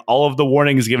ignoring all of the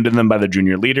warnings given to them by the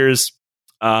junior leaders.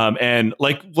 And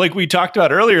like we talked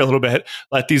about earlier a little bit,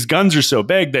 like these guns are so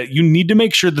big that you need to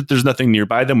make sure that there's nothing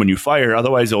nearby them when you fire.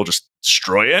 Otherwise, they'll just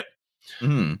destroy it.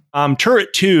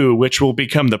 Turret 2, which will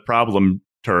become the problem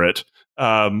turret.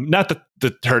 Not that the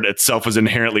turret itself is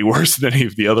inherently worse than any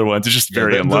of the other ones. It's just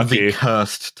very unlucky. The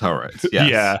cursed turret. Yes.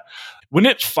 Yeah. When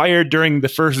it fired during the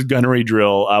first gunnery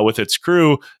drill with its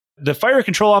crew, the fire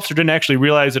control officer didn't actually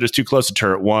realize it was too close to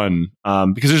turret 1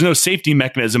 because there's no safety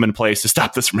mechanism in place to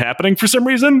stop this from happening for some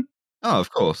reason. Oh,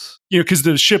 of course. Because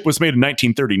the ship was made in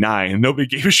 1939 and nobody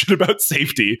gave a shit about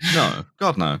safety. No,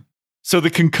 God no. So the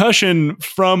concussion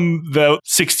from the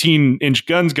 16-inch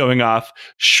guns going off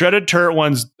shredded Turret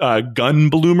 1's gun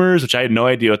bloomers, which I had no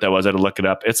idea what that was. I had to look it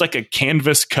up. It's like a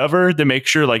canvas cover to make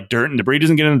sure like dirt and debris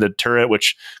doesn't get into the turret,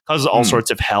 which causes all sorts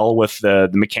of hell with the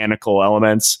mechanical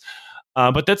elements.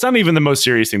 But that's not even the most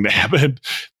serious thing that happened.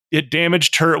 It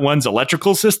damaged Turret 1's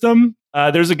electrical system.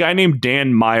 There's a guy named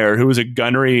Dan Meyer, who was a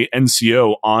gunnery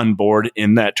NCO on board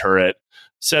in that turret,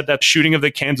 said that shooting of the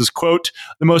cans was, quote,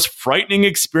 the most frightening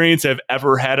experience I've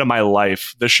ever had in my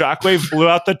life. The shockwave blew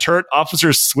out the turret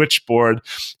officer's switchboard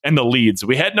and the leads.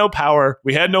 We had no power.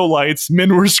 We had no lights.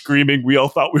 Men were screaming. We all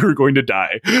thought we were going to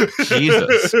die.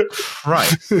 Jesus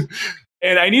Christ.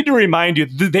 And I need to remind you,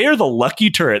 they are the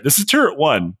lucky turret. This is Turret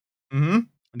 1. Mm-hmm.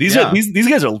 These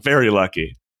guys are very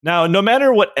lucky. Now, no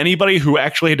matter what anybody who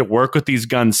actually had to work with these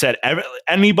guns said,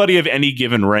 anybody of any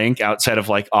given rank outside of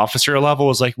like officer level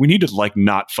was like, we need to like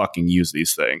not fucking use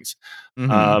these things.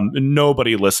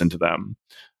 Nobody listened to them.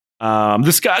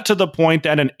 This got to the point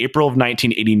that in April of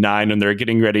 1989, when they're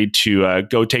getting ready to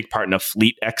go take part in a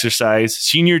fleet exercise,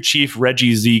 Senior Chief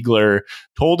Reggie Ziegler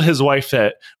told his wife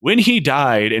that when he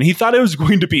died, and he thought it was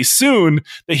going to be soon,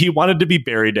 that he wanted to be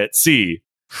buried at sea.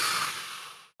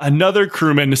 Another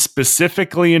crewman,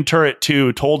 specifically in Turret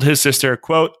 2, told his sister,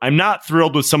 quote, I'm not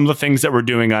thrilled with some of the things that we're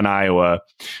doing on Iowa.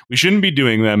 We shouldn't be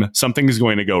doing them. Something is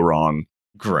going to go wrong.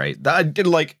 Great. That did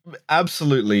like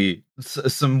absolutely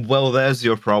some, well, there's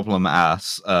your problem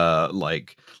ass,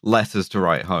 like letters to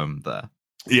write home there.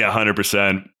 Yeah,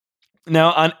 100%.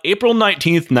 Now, on April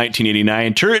 19th,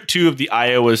 1989, Turret 2 of the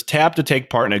Iowa was tapped to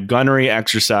take part in a gunnery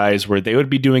exercise where they would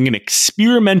be doing an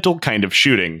experimental kind of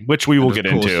shooting, which we will get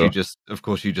into. Of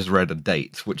course, you just read a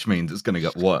date, which means it's going to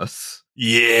get worse.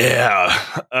 Yeah,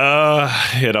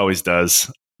 it always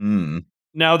does.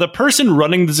 Now, the person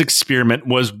running this experiment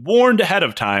was warned ahead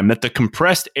of time that the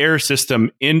compressed air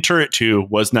system in Turret 2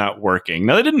 was not working.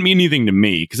 Now, that didn't mean anything to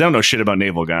me because I don't know shit about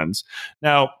naval guns.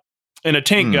 Now, in a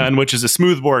tank gun, which is a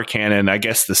smoothbore cannon, I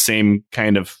guess the same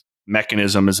kind of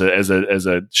mechanism as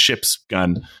a ship's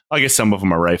gun. I guess some of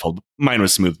them are rifled. Mine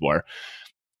was smoothbore.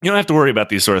 You don't have to worry about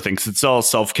these sort of things. It's all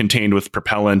self-contained with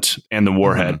propellant and the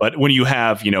warhead. But when you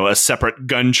have, a separate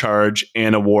gun charge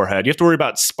and a warhead, you have to worry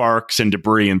about sparks and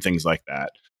debris and things like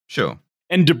that. Sure.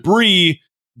 And debris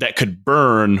that could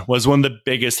burn was one of the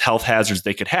biggest health hazards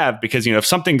they could have because, if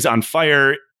something's on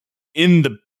fire in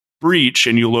the breach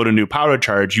and you load a new powder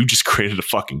charge, you just created a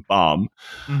fucking bomb.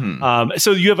 So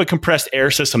you have a compressed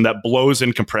air system that blows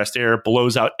in compressed air,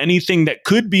 blows out anything that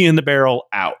could be in the barrel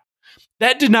out.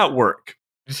 That did not work.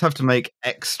 You just have to make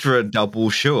extra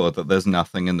double sure that there's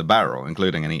nothing in the barrel,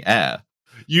 including any air.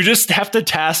 You just have to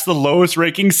task the lowest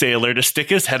ranking sailor to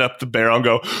stick his head up the barrel and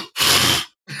go...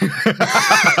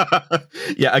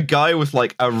 Yeah, a guy with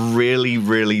like a really,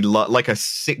 really like a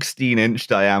 16-inch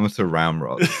diameter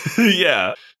ramrod.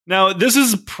 Yeah. Now, this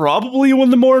is probably one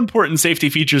of the more important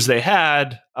safety features they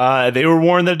had. They were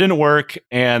warned that it didn't work,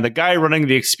 and the guy running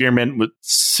the experiment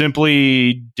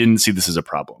simply didn't see this as a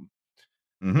problem.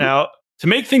 Now, to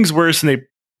make things worse than they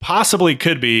possibly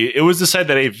could be, it was decided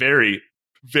that a very,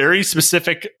 very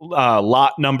specific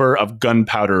lot number of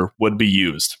gunpowder would be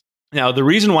used. Now, the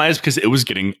reason why is because it was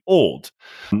getting old.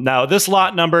 Now, this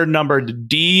lot number, numbered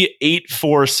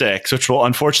D846, which will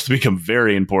unfortunately become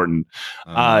very important,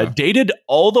 dated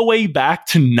all the way back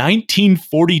to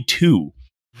 1942.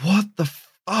 What the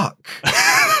fuck?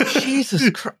 Jesus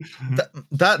Christ.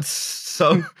 That's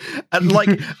so...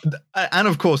 And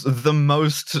of course, the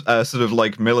most sort of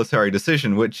like military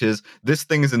decision, which is, this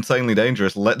thing is insanely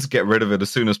dangerous. Let's get rid of it as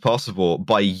soon as possible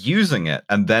by using it,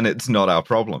 and then it's not our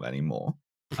problem anymore.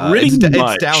 It's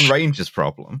downrange's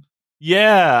problem.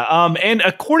 Yeah, and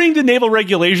according to naval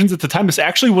regulations at the time, this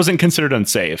actually wasn't considered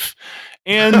unsafe.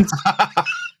 And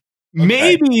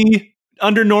maybe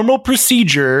under normal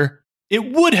procedure,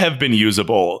 it would have been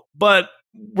usable. But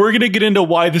we're going to get into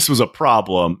why this was a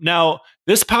problem. Now,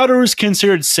 this powder is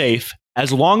considered safe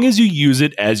as long as you use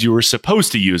it as you were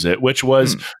supposed to use it, which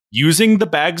was using the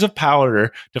bags of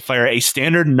powder to fire a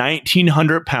standard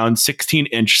 1,900-pound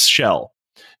 16-inch shell.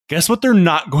 Guess what they're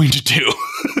not going to do?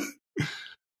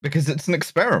 Because it's an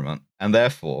experiment, and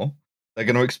therefore they're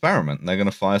going to experiment, and they're going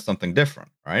to fire something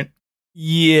different, right?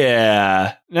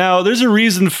 Yeah. Now, there's a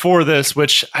reason for this,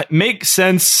 which makes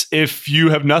sense if you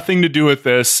have nothing to do with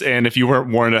this, and if you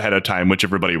weren't warned ahead of time, which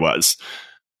everybody was.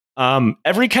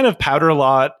 Every kind of powder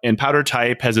lot and powder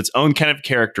type has its own kind of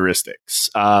characteristics.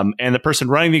 And the person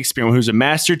running the experiment, who's a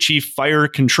Master Chief Fire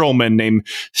Controlman named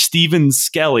Stephen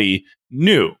Skelly,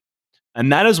 knew And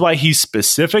that is why he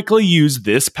specifically used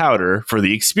this powder for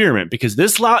the experiment, because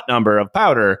this lot number of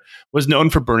powder was known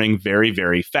for burning very,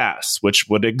 very fast, which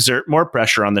would exert more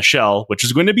pressure on the shell, which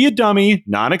is going to be a dummy,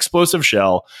 non-explosive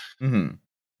shell. Mm-hmm.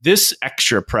 This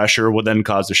extra pressure would then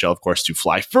cause the shell, of course, to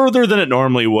fly further than it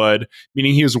normally would,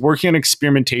 meaning he was working on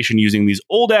experimentation using these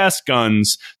old-ass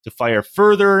guns to fire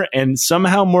further and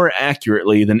somehow more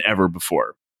accurately than ever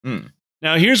before. Mm.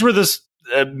 Now, here's where this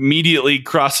immediately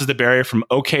crosses the barrier from,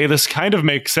 okay, this kind of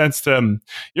makes sense to,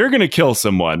 you're going to kill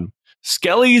someone.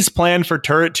 Skelly's plan for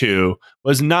Turret 2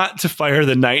 was not to fire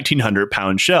the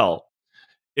 1,900-pound shell.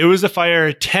 It was to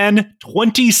fire 10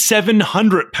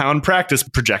 2,700-pound practice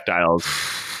projectiles.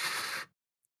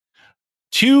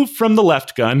 2 from the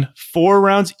left gun, 4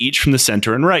 rounds each from the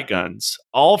center and right guns,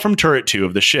 all from Turret 2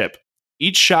 of the ship.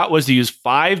 Each shot was to use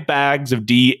 5 bags of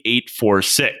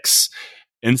D846.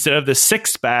 Instead of the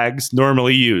 6 bags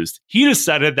normally used. He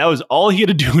decided that was all he had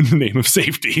to do in the name of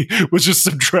safety, was just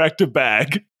subtract a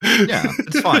bag. Yeah,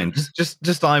 it's fine.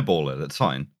 just eyeball it. It's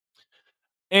fine.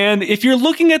 And if you're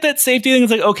looking at that safety thing,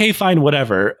 it's like, okay, fine,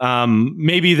 whatever.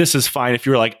 Maybe this is fine if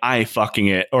you're like, I fucking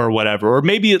it or whatever. Or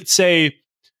maybe it's, say,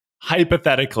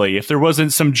 hypothetically, if there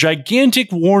wasn't some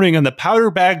gigantic warning on the powder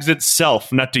bags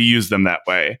itself not to use them that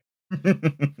way.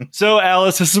 So,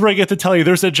 Alice, this is where I get to tell you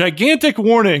there's a gigantic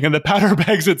warning in the powder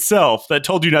bags itself that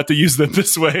told you not to use them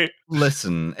this way.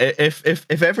 Listen,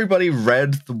 if everybody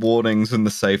read the warnings and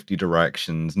the safety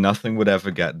directions, nothing would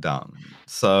ever get done.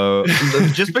 So,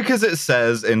 just because it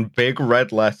says in big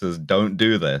red letters, "Don't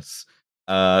do this,"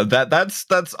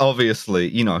 that's obviously,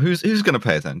 who's going to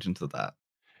pay attention to that?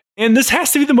 And this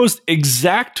has to be the most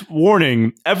exact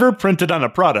warning ever printed on a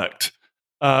product.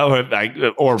 Or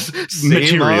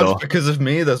material. Mars, because of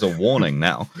me, there's a warning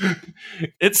now.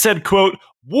 It said, quote,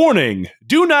 "Warning,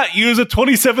 do not use a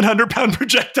 2,700-pound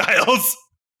projectiles."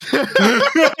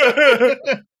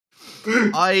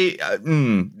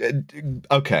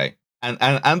 Okay.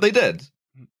 And they did.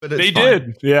 But it's they fine.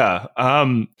 did, yeah.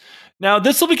 Now,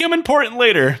 this will become important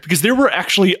later because there were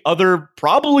actually other,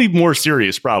 probably more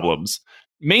serious problems.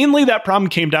 Mainly, that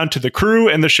problem came down to the crew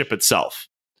and the ship itself.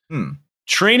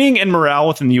 Training and morale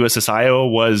within the USS Iowa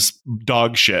was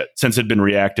dog shit since it had been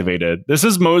reactivated. This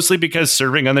is mostly because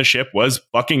serving on the ship was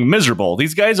fucking miserable.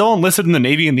 These guys all enlisted in the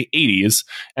Navy in the 80s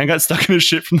and got stuck in a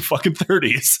ship from the fucking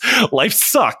 30s. Life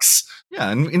sucks.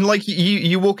 Yeah, and like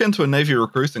you walk into a Navy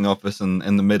recruiting office in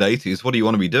the mid-80s, what do you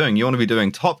want to be doing? You want to be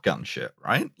doing Top Gun shit,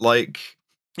 right? Like...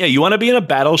 Yeah, you want to be in a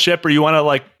battleship, or you want to,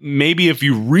 like, maybe if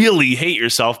you really hate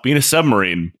yourself, be in a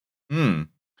submarine.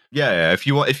 Yeah, if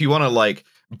you want to, like,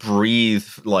 breathe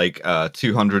like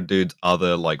 200 dudes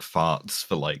other like farts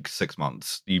for like 6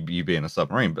 months, you be in a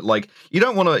submarine. But like you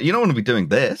don't want to be doing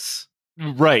this,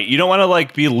 right? You don't want to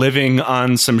like be living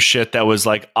on some shit that was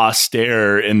like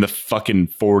austere in the fucking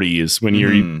 40s when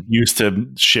you're used to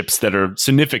ships that are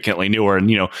significantly newer and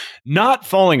not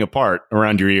falling apart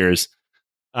around your ears.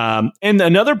 And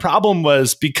another problem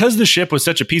was because the ship was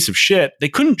such a piece of shit, they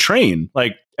couldn't train.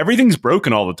 Like everything's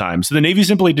broken all the time. So the Navy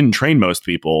simply didn't train most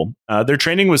people. Their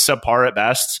training was subpar at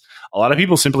best. A lot of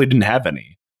people simply didn't have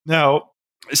any. Now,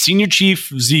 Senior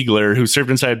Chief Ziegler, who served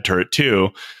inside Turret 2,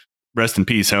 rest in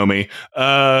peace, homie.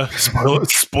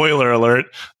 Spoiler alert.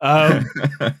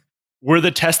 Where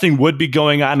the testing would be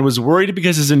going on, was worried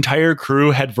because his entire crew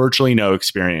had virtually no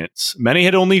experience. Many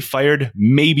had only fired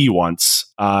maybe once.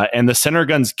 And the center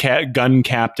gun's gun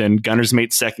captain, gunner's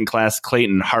mate second class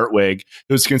Clayton Hartwig,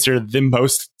 who was considered the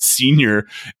most senior,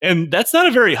 and that's not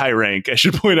a very high rank, I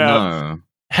should point out,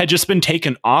 had just been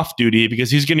taken off duty because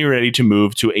he's getting ready to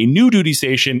move to a new duty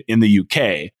station in the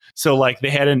UK. So, like, they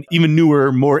had an even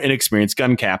newer, more inexperienced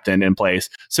gun captain in place.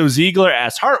 So Ziegler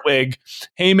asked Hartwig,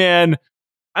 "Hey, man,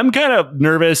 I'm kind of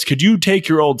nervous. Could you take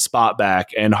your old spot back?"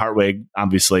 And Hartwig,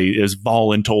 obviously, is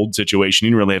voluntold situation. He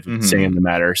didn't really have a say in the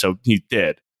matter, so he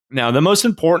did. Now, the most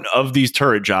important of these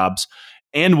turret jobs,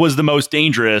 and was the most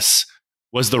dangerous,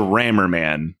 was the rammer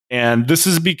man. And this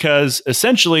is because,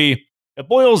 essentially, it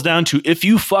boils down to if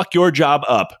you fuck your job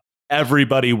up,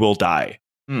 everybody will die.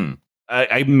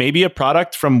 Maybe a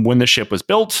product from when the ship was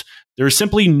built. There's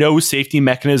simply no safety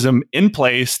mechanism in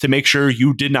place to make sure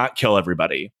you did not kill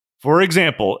everybody. For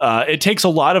example, it takes a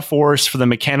lot of force for the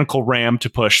mechanical ram to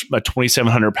push a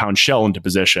 2,700-pound shell into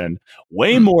position,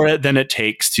 way more than it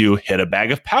takes to hit a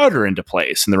bag of powder into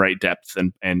place in the right depth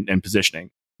and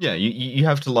positioning. Yeah, you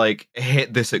have to like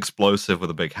hit this explosive with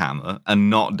a big hammer and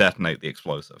not detonate the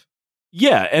explosive.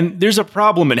 Yeah, and there's a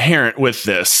problem inherent with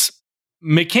this.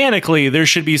 Mechanically, there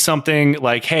should be something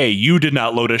like, hey, you did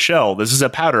not load a shell. This is a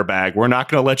powder bag. We're not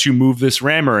going to let you move this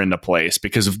rammer into place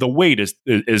because of the weight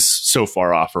is so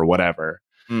far off or whatever.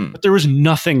 But there was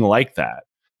nothing like that.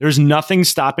 There's nothing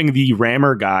stopping the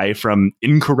rammer guy from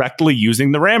incorrectly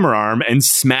using the rammer arm and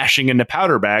smashing into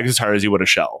powder bags as hard as he would a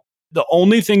shell. The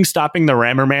only thing stopping the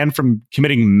rammer man from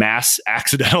committing mass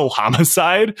accidental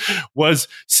homicide was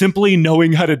simply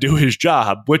knowing how to do his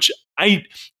job, which I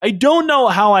don't know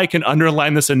how I can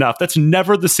underline this enough. That's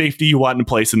never the safety you want in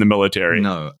place in the military.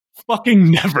 No.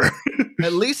 Fucking never.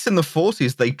 At least in the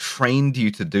 40s, they trained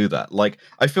you to do that. Like,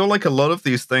 I feel like a lot of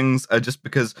these things are just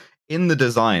because in the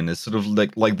design is sort of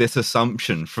like this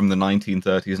assumption from the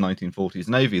 1930s, 1940s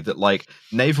Navy that like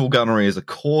naval gunnery is a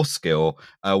core skill.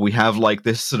 We have like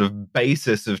this sort of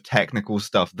basis of technical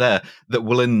stuff there that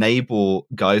will enable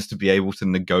guys to be able to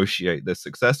negotiate this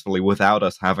successfully without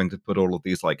us having to put all of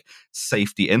these like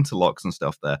safety interlocks and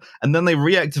stuff there. And then they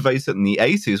reactivate it in the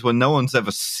 80s when no one's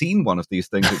ever seen one of these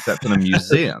things except in a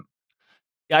museum.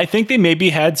 Yeah, I think they maybe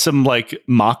had some like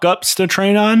mock-ups to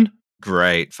train on.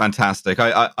 Great, fantastic.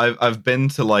 I've been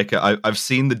to like I've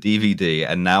seen the DVD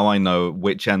and now I know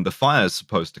which end the fire is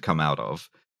supposed to come out of,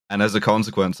 and as a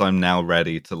consequence, I'm now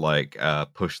ready to like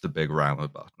push the big rammer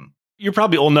button. You're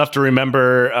probably old enough to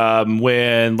remember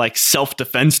when like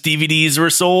self-defense DVDs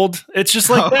were sold. It's just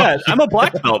like that. I'm a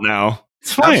black belt now.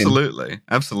 It's fine.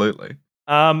 Absolutely.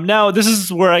 Now this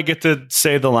is where I get to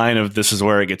say the line of "This is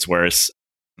where it gets worse."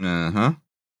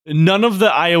 None of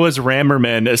the Iowa's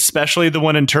rammermen, especially the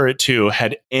one in Turret 2,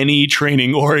 had any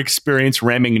training or experience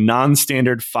ramming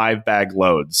non-standard 5-bag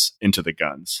loads into the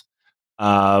guns.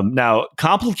 Now,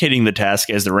 complicating the task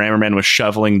as the rammerman was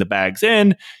shoveling the bags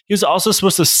in, he was also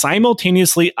supposed to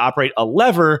simultaneously operate a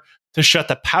lever to shut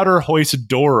the powder hoist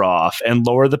door off and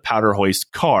lower the powder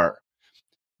hoist car.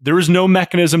 There was no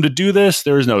mechanism to do this.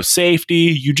 There was no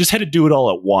safety. You just had to do it all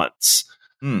at once.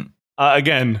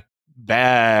 Again,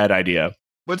 bad idea.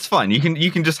 Well, it's fine. You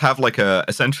can just have like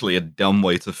essentially a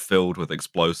dumbwaiter filled with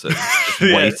explosives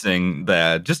waiting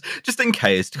there, just in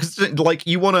case, because like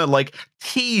you want to like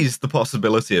tease the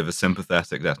possibility of a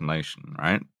sympathetic detonation,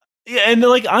 right? Yeah, and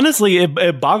like honestly,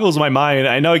 it boggles my mind.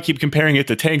 I know I keep comparing it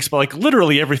to tanks, but like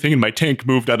literally everything in my tank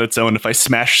moved on its own if I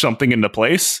smash something into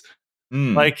place.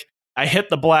 Like I hit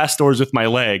the blast doors with my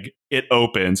leg, it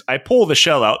opens. I pull the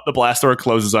shell out, the blast door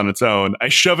closes on its own. I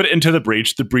shove it into the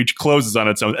breech closes on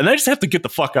its own, and I just have to get the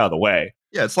fuck out of the way.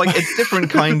 Yeah, it's like it's different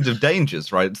kinds of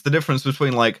dangers, right? It's the difference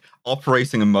between like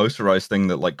operating a motorized thing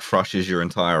that like crushes your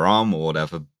entire arm or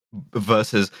whatever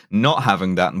versus not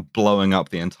having that and blowing up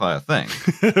the entire thing.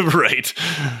 Right.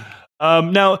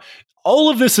 Now, all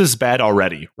of this is bad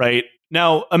already, right?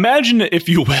 Now, imagine, if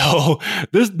you will,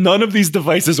 none of these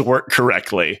devices work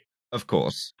correctly. Of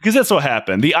course. Because that's what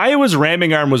happened. The Iowa's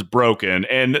ramming arm was broken,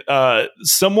 and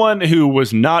someone who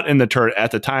was not in the turret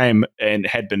at the time and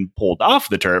had been pulled off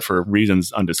the turret for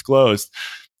reasons undisclosed,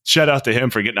 shout out to him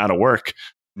for getting out of work.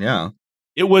 Yeah.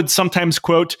 It would sometimes,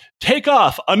 quote, take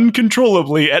off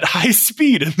uncontrollably at high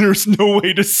speed, and there's no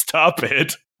way to stop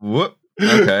it. Whoop.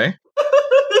 Okay.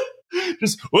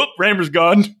 Just, whoop, rammer's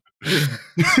gone.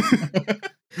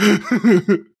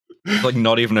 It's like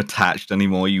not even attached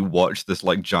anymore. You watch this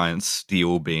like giant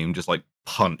steel beam just like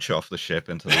punch off the ship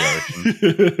into the ocean.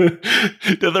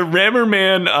 The rammer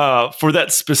man for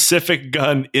that specific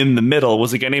gun in the middle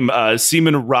was a guy named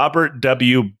Seaman Robert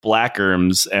W.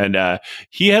 Blackerms, and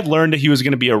he had learned that he was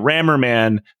going to be a rammer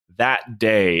man that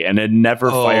day and had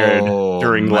never fired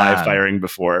during live firing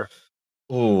before.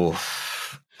 Oh,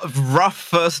 rough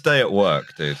first day at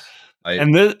work, dude.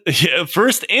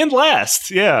 First and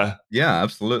last, yeah. Yeah,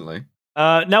 absolutely.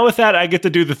 Now with that, I get to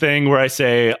do the thing where I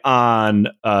say on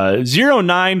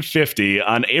 0950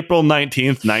 on April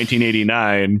 19th,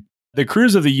 1989, the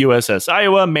crews of the USS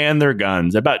Iowa manned their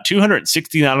guns about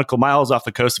 260 nautical miles off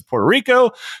the coast of Puerto Rico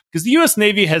because the U.S.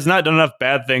 Navy has not done enough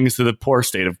bad things to the poor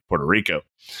state of Puerto Rico.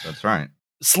 That's right.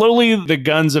 Slowly, the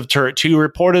guns of Turret 2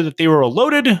 reported that they were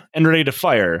loaded and ready to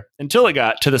fire until it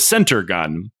got to the center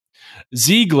gun.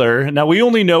 Ziegler, now we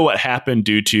only know what happened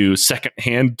due to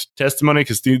secondhand testimony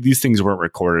because these things weren't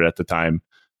recorded at the time.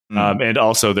 And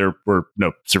also there were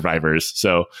no survivors.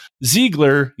 So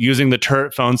Ziegler, using the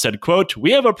turret phone, said, quote,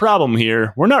 "We have a problem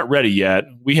here. We're not ready yet.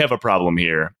 We have a problem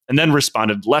here." And then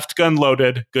responded, "Left gun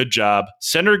loaded. Good job.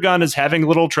 Center gun is having a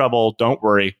little trouble. Don't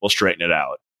worry. We'll straighten it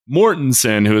out."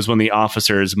 Mortensen, who was one of the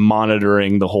officers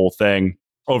monitoring the whole thing,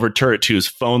 over Turret 2's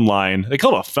phone line. They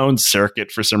call it a phone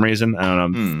circuit for some reason. I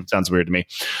don't know. Sounds weird to me.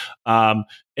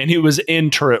 And he was in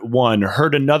Turret 1,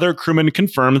 heard another crewman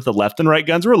confirm that the left and right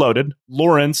guns were loaded.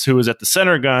 Lawrence, who was at the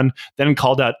center gun, then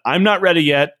called out, "I'm not ready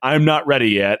yet. I'm not ready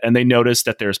yet." And they noticed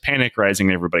that there's panic rising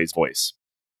in everybody's voice.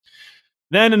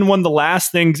 Then, in one of the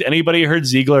last things anybody heard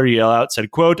Ziegler yell out, said,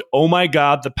 quote, "Oh my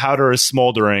God, the powder is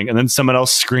smoldering." And then someone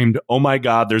else screamed, "Oh my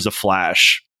God, there's a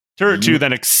flash." Turret 2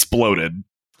 then exploded.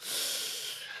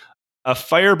 A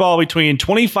fireball between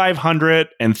 2,500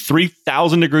 and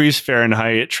 3,000 degrees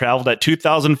Fahrenheit traveled at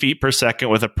 2,000 feet per second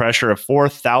with a pressure of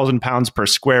 4,000 pounds per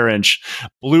square inch,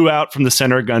 blew out from the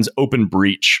center gun's open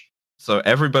breech. So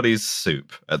everybody's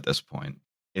soup at this point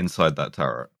inside that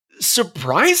turret.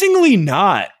 Surprisingly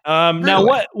not. Now,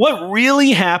 what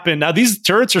really happened? Now, these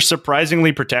turrets are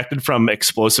surprisingly protected from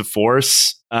explosive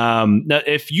force. Now,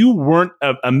 if you weren't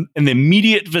in the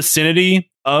immediate vicinity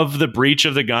of the breach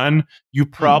of the gun, you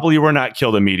probably were not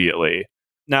killed immediately.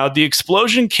 Now, the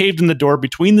explosion caved in the door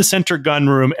between the center gun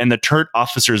room and the turret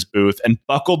officer's booth and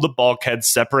buckled the bulkhead,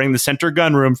 separating the center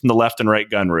gun room from the left and right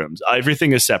gun rooms.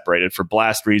 Everything is separated for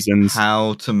blast reasons.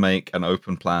 How to make an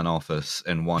open plan office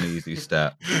in one easy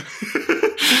step.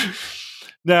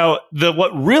 Now,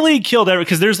 what really killed everyone,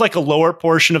 because there's like a lower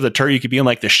portion of the turret you could be in,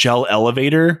 like the shell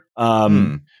elevator.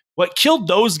 What killed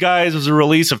those guys was a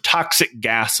release of toxic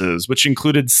gases, which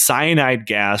included cyanide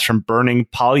gas from burning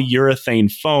polyurethane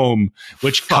foam,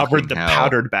 which covered the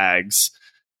powdered bags.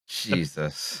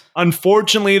 Jesus.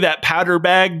 Unfortunately, that powder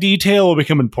bag detail will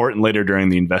become important later during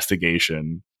the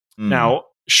investigation. Now,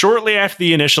 shortly after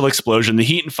the initial explosion, the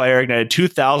heat and fire ignited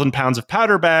 2,000 pounds of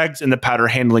powder bags in the powder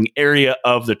handling area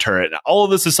of the turret. Now, all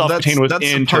of this is self-contained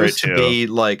within turret 2. That's supposed to be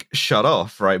like shut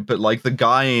off, right? But like the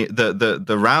guy,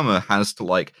 the rammer has to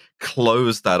like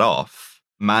close that off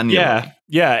manually.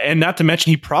 Yeah, and not to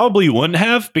mention he probably wouldn't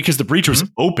have because the breach was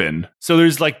open. So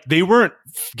there's like they weren't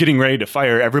getting ready to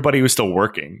fire. Everybody was still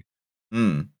working.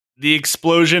 The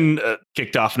explosion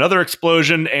kicked off another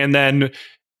explosion, and then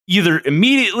either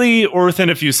immediately or within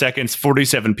a few seconds,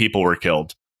 47 people were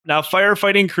killed. Now,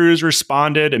 firefighting crews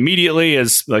responded immediately,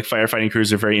 as like firefighting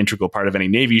crews are a very integral part of any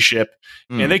Navy ship,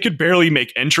 and they could barely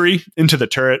make entry into the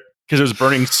turret because it was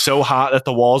burning so hot that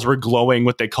the walls were glowing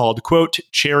what they called, quote,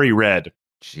 cherry red.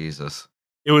 Jesus.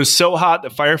 It was so hot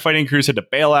that firefighting crews had to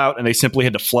bail out, and they simply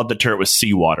had to flood the turret with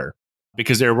seawater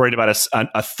because they were worried about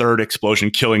a third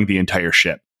explosion killing the entire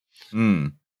ship.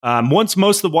 Once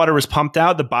most of the water was pumped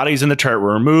out, the bodies in the turret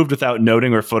were removed without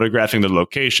noting or photographing the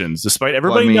locations, despite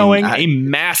everybody knowing a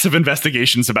massive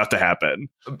investigation is about to happen.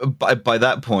 By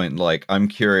that point, like, I'm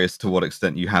curious to what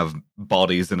extent you have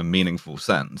bodies in a meaningful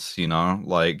sense, you know?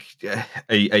 Like,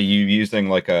 are you using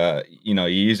like are you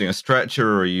using a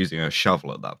stretcher or are you using a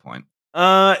shovel at that point?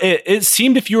 It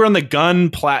seemed if you were on the gun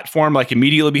platform, like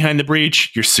immediately behind the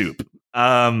breach, you're soup.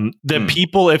 The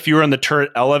people, if you were on the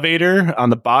turret elevator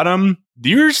on the bottom,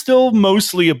 you're still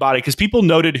mostly a body because people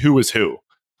noted who was who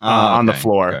on the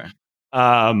floor.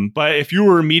 Okay. But if you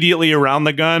were immediately around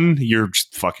the gun, you're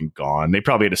just fucking gone. They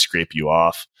probably had to scrape you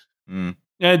off.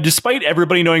 Despite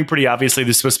everybody knowing pretty obviously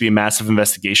there's supposed to be a massive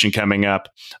investigation coming up,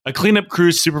 a cleanup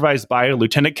crew supervised by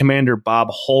Lieutenant Commander Bob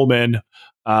Holman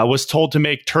was told to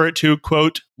make Turret 2,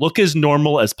 quote, look as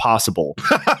normal as possible.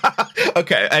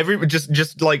 Okay,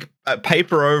 just like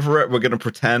paper over it. We're going to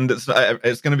pretend it's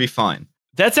going to be fine.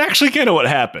 That's actually kind of what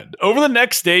happened. Over the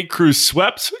next day, crews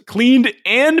swept, cleaned,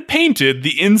 and painted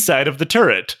the inside of the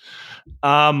turret.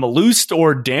 Loose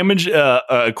or damaged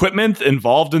equipment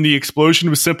involved in the explosion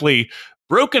was simply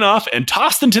broken off and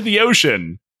tossed into the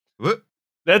ocean. What?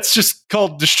 That's just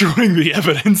called destroying the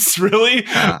evidence, really.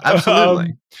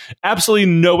 Absolutely. Absolutely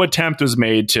no attempt was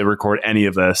made to record any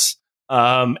of this.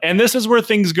 And this is where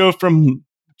things go from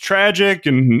tragic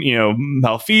and,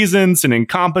 malfeasance and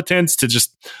incompetence to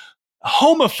just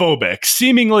homophobic,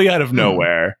 seemingly out of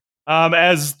nowhere,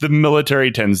 as the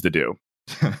military tends to do.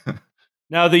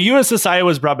 Now, the USS Iowa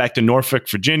was brought back to Norfolk,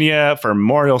 Virginia for a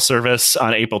memorial service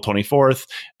on April 24th.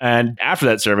 And after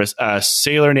that service, a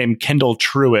sailor named Kendall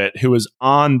Truitt, who was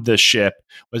on the ship,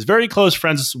 was very close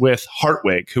friends with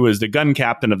Hartwig, who was the gun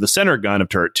captain of the center gun of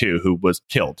Turret 2, who was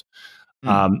killed.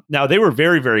 Now, they were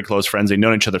very, very close friends. They'd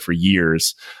known each other for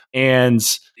years. And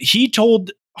he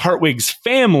told Hartwig's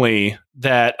family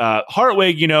that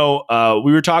Hartwig, we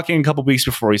were talking a couple weeks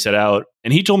before he set out,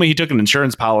 and he told me he took an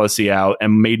insurance policy out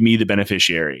and made me the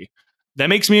beneficiary. That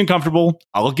makes me uncomfortable.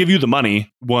 I'll give you the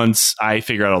money once I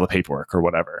figure out all the paperwork or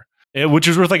whatever, which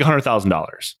is worth like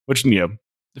 $100,000, which,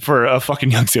 for a fucking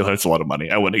young sailor, that's a lot of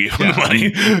money. I wouldn't have given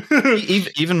him the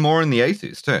money. Even more in the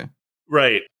 80s, too.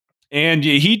 Right. And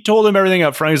he told him everything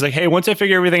up front. He's like, hey, once I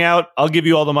figure everything out, I'll give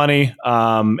you all the money.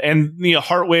 And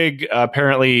Hartwig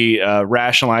apparently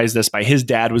rationalized this by his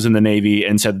dad was in the Navy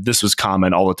and said this was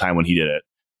common all the time when he did it.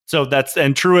 So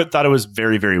and Truitt thought it was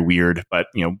very, very weird. But,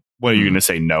 what are you going to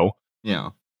say? No. Yeah.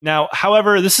 Now,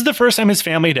 however, this is the first time his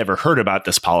family had ever heard about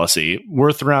this policy,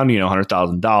 worth around,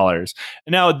 $100,000.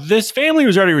 And now this family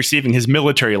was already receiving his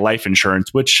military life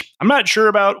insurance, which I'm not sure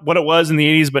about what it was in the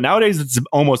 80s, but nowadays it's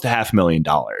almost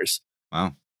 $500,000.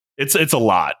 Wow. It's a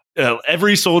lot.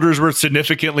 Every soldier's worth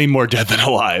significantly more dead than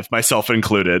alive, myself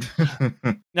included.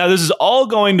 Now, this is all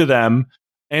going to them.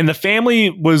 And the family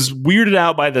was weirded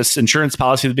out by this insurance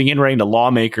policy. They began writing to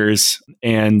lawmakers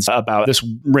and about this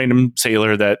random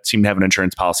sailor that seemed to have an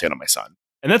insurance policy on my son.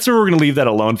 And that's where we're going to leave that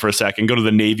alone for a second, go to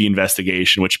the Navy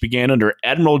investigation, which began under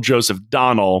Admiral Joseph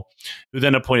Donnell, who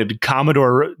then appointed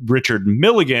Commodore Richard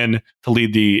Milligan to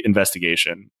lead the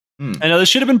investigation. I know this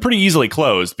should have been pretty easily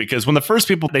closed because one of the first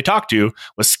people they talked to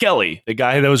was Skelly, the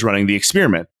guy that was running the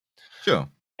experiment. Sure.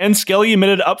 And Skelly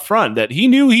admitted up front that he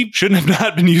knew he shouldn't have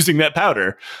not been using that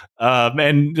powder.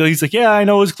 And he's like, yeah, I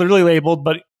know it was clearly labeled,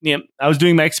 but I was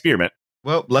doing my experiment.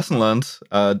 Well, lesson learned.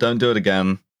 Don't do it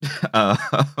again.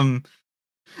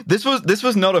 This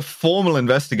was not a formal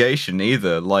investigation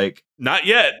either. Like, not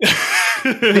yet.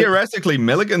 Theoretically,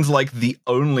 Milligan's like the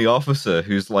only officer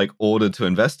who's like ordered to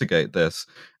investigate this.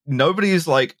 Nobody's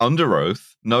like under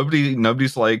oath.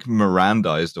 Nobody's like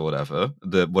Mirandized or whatever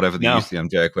the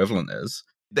UCMJ equivalent is.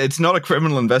 It's not a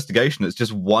criminal investigation. It's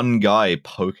just one guy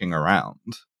poking around.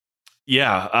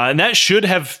 Yeah, and that should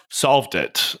have solved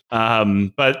it.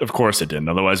 But of course it didn't.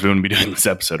 Otherwise, we wouldn't be doing this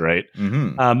episode, right?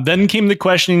 Mm-hmm. Then came the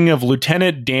questioning of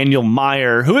Lieutenant Daniel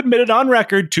Meyer, who admitted on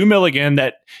record to Milligan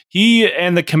that he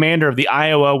and the commander of the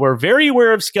Iowa were very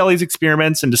aware of Skelly's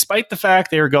experiments. And despite the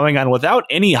fact they were going on without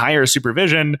any higher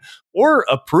supervision or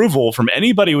approval from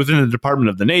anybody within the Department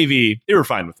of the Navy, they were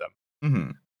fine with them.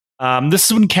 Mm-hmm. This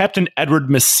is when Captain Edward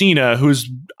Messina, who's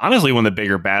honestly one of the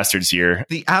bigger bastards here.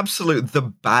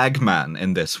 The bagman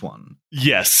in this one.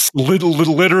 Yes,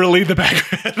 literally the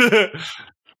bagman.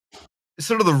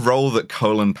 Sort of the role that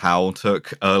Colin Powell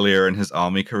took earlier in his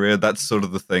army career. That's sort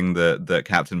of the thing that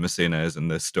Captain Messina is in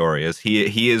this story. Is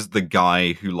he is the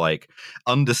guy who like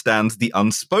understands the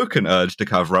unspoken urge to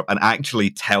cover up and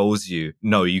actually tells you,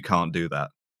 no, you can't do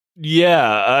that.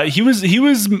 Yeah, he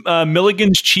was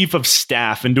Milligan's chief of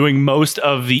staff and doing most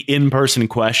of the in-person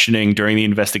questioning during the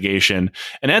investigation.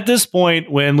 And at this point,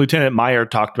 when Lieutenant Meyer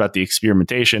talked about the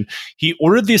experimentation, he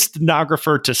ordered the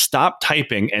stenographer to stop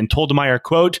typing and told Meyer,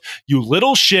 quote, "You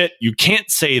little shit, you can't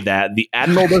say that. The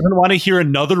Admiral doesn't want to hear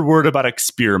another word about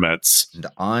experiments." And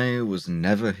I was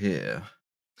never here.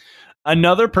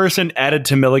 Another person added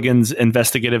to Milligan's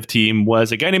investigative team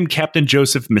was a guy named Captain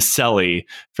Joseph Misselli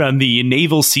from the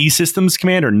Naval Sea Systems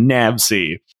Command, or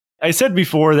NAVSEA. I said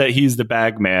before that he's the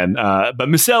bagman, but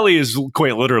Misselli is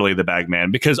quite literally the bagman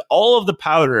because all of the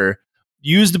powder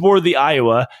used aboard the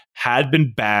Iowa had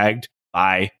been bagged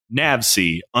by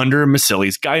NAVSEA under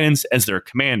Misselli's guidance as their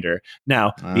commander.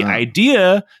 Now, the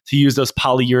idea to use those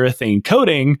polyurethane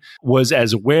coating was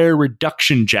as wear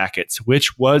reduction jackets,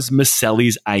 which was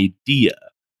Misselli's idea.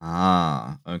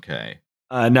 Okay.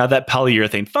 Now, that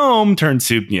polyurethane foam turns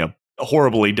to, a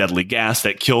horribly deadly gas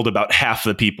that killed about half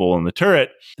the people in the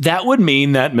turret. That would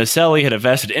mean that Misselli had a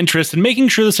vested interest in making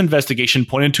sure this investigation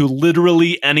pointed to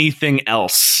literally anything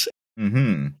else.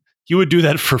 Mm-hmm. He would do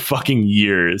that for fucking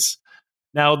years.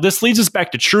 Now, this leads us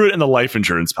back to Truett and the life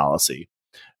insurance policy.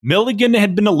 Milligan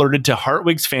had been alerted to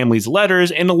Hartwig's family's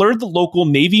letters and alerted the local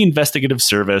Navy Investigative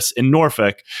Service in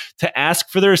Norfolk to ask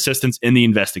for their assistance in the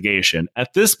investigation.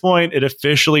 At this point, it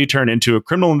officially turned into a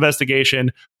criminal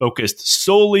investigation focused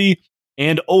solely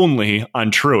and only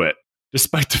on Truett,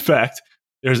 despite the fact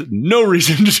there's no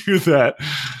reason to do that.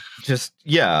 Just,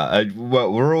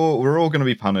 well, we're all going to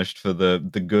be punished for the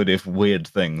good if weird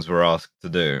things we're asked to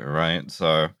do, right?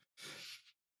 So...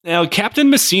 Now,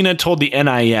 Captain Messina told the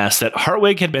NIS that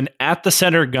Hartwig had been at the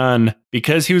center gun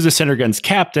because he was the center gun's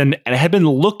captain and had been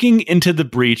looking into the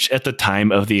breach at the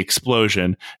time of the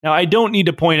explosion. Now, I don't need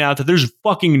to point out that there's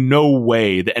fucking no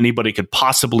way that anybody could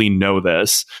possibly know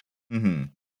this. Mm-hmm.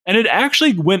 And it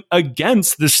actually went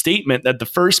against the statement that the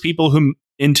first people who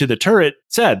into the turret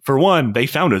said. For one, they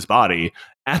found his body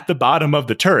at the bottom of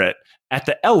the turret at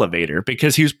the elevator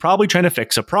because he was probably trying to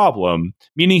fix a problem,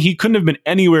 meaning he couldn't have been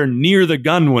anywhere near the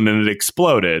gun when it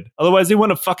exploded. Otherwise, they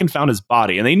wouldn't have fucking found his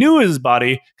body. And they knew his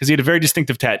body because he had a very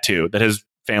distinctive tattoo that his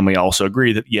family also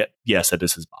agreed that, yes, that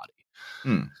is his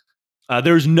body.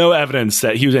 There's no evidence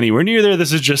that he was anywhere near there.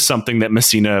 This is just something that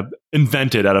Messina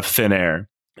invented out of thin air.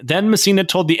 Then Messina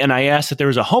told the NIS that there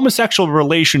was a homosexual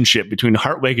relationship between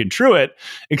Hartwig and Truett,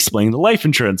 explaining the life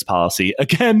insurance policy.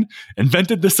 Again,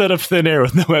 invented this out of thin air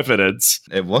with no evidence.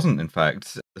 It wasn't, in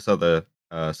fact. This other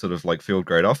sort of like field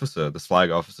grade officer, the slag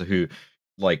officer who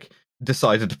like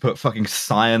decided to put fucking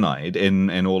cyanide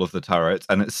in all of the turrets,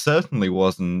 and it certainly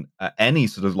wasn't any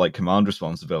sort of like command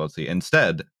responsibility.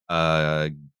 Instead,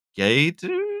 gay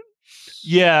dude.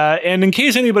 Yeah, and in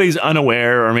case anybody's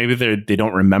unaware or maybe they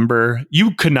don't remember,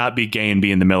 you could not be gay and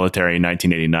be in the military in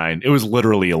 1989. It was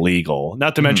literally illegal.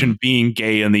 Not to mention being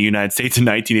gay in the United States in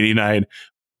 1989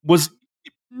 was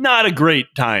not a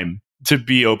great time to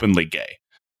be openly gay.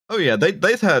 Oh yeah, they'd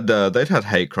had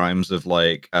hate crimes of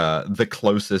like the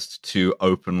closest to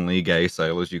openly gay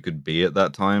sailors you could be at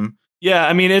that time. Yeah,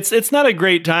 I mean, it's not a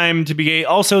great time to be gay.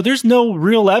 Also, there's no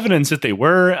real evidence that they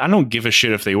were. I don't give a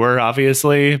shit if they were,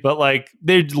 obviously, but like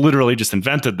they literally just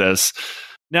invented this.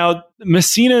 Now,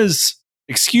 Messina's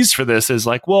excuse for this is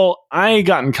like, well, I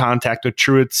got in contact with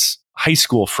Truett's high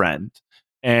school friend,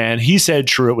 and he said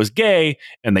Truett was gay,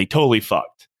 and they totally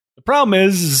fucked. The problem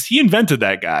is he invented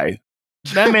that guy.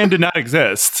 That man did not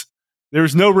exist. There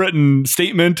was no written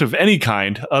statement of any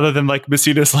kind other than like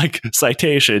Messina's like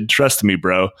citation. Trust me,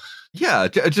 bro. Yeah,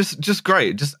 just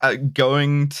great. Just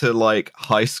going to like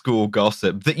high school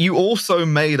gossip that you also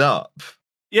made up.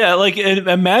 Yeah, like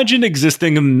imagine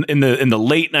existing in the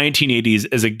late 1980s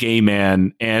as a gay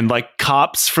man, and like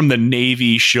cops from the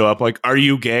Navy show up. Like, are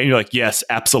you gay? And you're like, yes,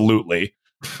 absolutely.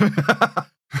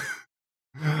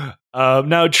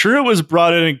 Now, Truett was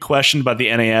brought in and questioned by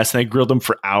the NAS, and they grilled him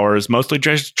for hours, mostly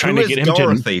just trying to get him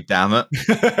Dorothy, damn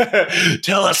it.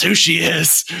 Tell us who she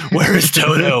is. Where is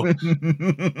Toto?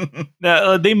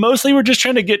 Now, they mostly were just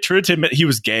trying to get Truett to admit he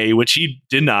was gay, which he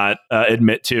did not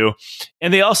admit to.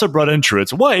 And they also brought in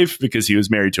Truett's wife because he was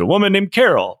married to a woman named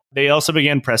Carol. They also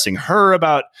began pressing her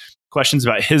about questions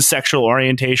about his sexual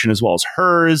orientation as well as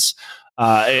hers.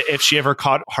 If she ever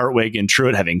caught Hartwig and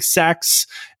Truett having sex,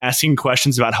 asking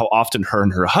questions about how often her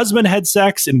and her husband had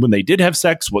sex, and when they did have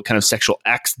sex, what kind of sexual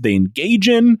acts they engage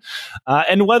in,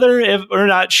 and whether or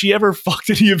not she ever fucked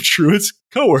any of Truett's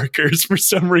coworkers for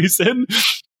some reason.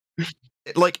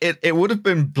 Like it would have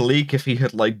been bleak if he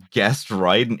had like guessed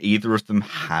right and either of them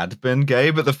had been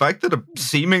gay, but the fact that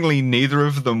seemingly neither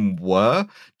of them were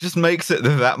just makes it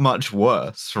that much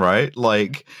worse, right?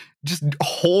 Like just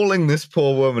hauling this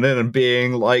poor woman in and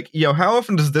being like, yo, how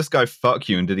often does this guy fuck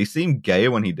you? And did he seem gay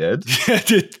when he did?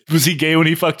 Was he gay when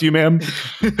he fucked you, ma'am?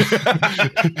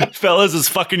 Fellas, is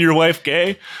fucking your wife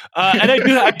gay? And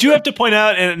I do have to point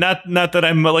out, and not that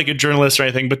I'm like a journalist or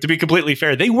anything, but to be completely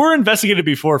fair, they were investigated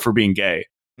before for being gay.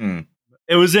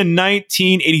 It was in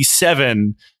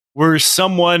 1987 where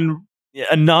someone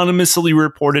anonymously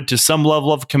reported to some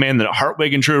level of command that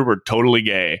Hartwig and Truett were totally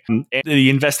gay. And the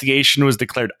investigation was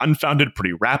declared unfounded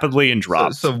pretty rapidly and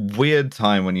dropped. So it's a weird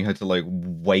time when you had to like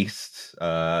waste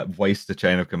the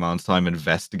chain of command's time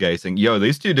investigating. Yo,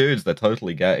 these two dudes, they're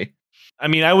totally gay. I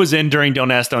mean, I was in during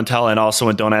Don't Ask, Don't Tell, and also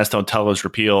when Don't Ask, Don't Tell was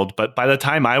repealed. But by the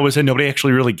time I was in, nobody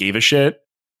actually really gave a shit.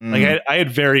 Like I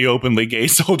had very openly gay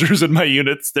soldiers in my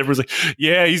units. There was like,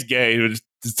 yeah, he's gay.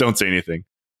 Just don't say anything.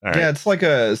 Right. Yeah, it's like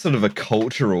a sort of a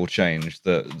cultural change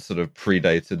that sort of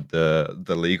predated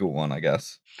the legal one, I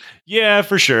guess. Yeah,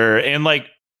 for sure. And like,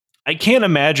 I can't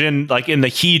imagine like in the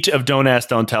heat of Don't Ask,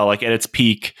 Don't Tell, like at its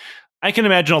peak, I can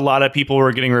imagine a lot of people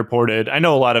were getting reported. I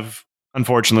know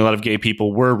unfortunately, a lot of gay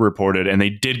people were reported and they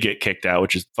did get kicked out,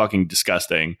 which is fucking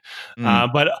disgusting.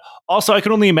 But also, I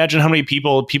can only imagine how many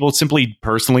people simply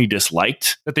personally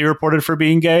disliked that they reported for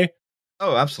being gay.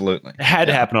 Oh, absolutely. It had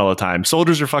to happen all the time.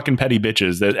 Soldiers are fucking petty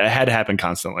bitches. That it had to happen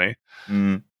constantly.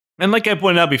 And like I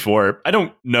pointed out before, I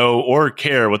don't know or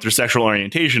care what their sexual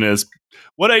orientation is.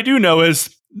 What I do know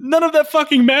is none of that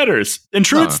fucking matters. And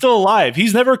Truett's still alive.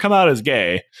 He's never come out as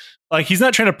gay. Like, he's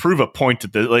not trying to prove a point.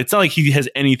 It's not like he has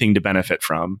anything to benefit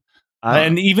from.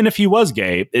 And even if he was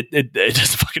gay, it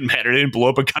doesn't fucking matter. It didn't blow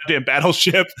up a goddamn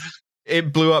battleship.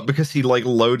 It blew up because he like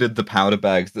loaded the powder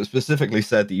bags that specifically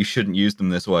said that you shouldn't use them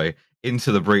this way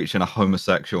into the breach in a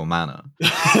homosexual manner.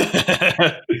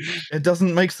 It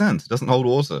doesn't make sense. It doesn't hold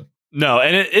water. No,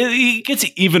 and it gets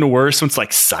even worse once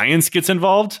like science gets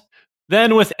involved.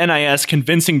 Then with NIS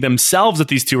convincing themselves that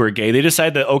these two are gay, they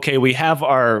decide that, okay, we have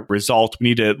our result. We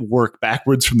need to work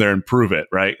backwards from there and prove it,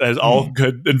 right? As all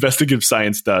good investigative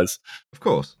science does. Of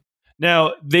course.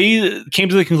 Now, they came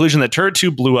to the conclusion that Turret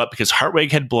 2 blew up because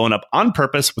Hartwig had blown up on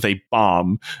purpose with a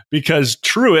bomb because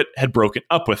Truett had broken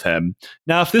up with him.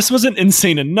 Now, if this wasn't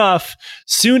insane enough,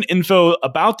 soon info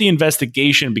about the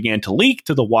investigation began to leak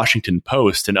to the Washington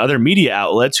Post and other media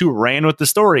outlets who ran with the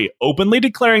story, openly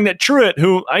declaring that Truett,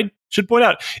 who I should point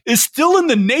out, is still in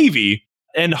the Navy,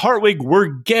 and Hartwig were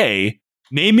gay,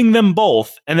 naming them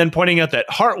both, and then pointing out that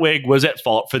Hartwig was at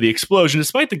fault for the explosion,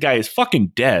 despite the guy is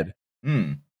fucking dead.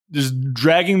 just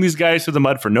dragging these guys through the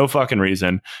mud for no fucking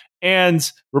reason. And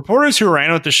reporters who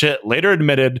ran with the shit later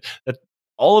admitted that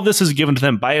all of this is given to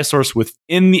them by a source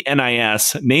within the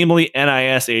NIS, namely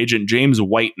NIS agent James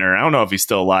Whitener. I don't know if he's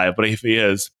still alive, but if he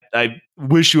is, I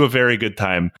wish you a very good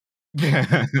time.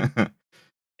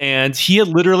 And he had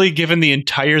literally given the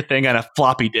entire thing on a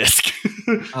floppy disk.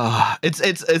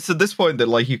 It's at this point that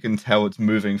like you can tell it's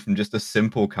moving from just a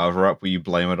simple cover up where you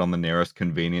blame it on the nearest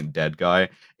convenient dead guy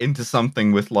into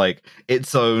something with like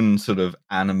its own sort of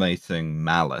animating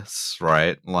malice,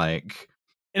 right? Like,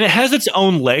 and it has its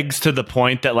own legs to the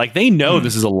point that like they know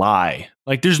this is a lie.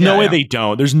 Like there's no way they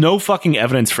don't. There's no fucking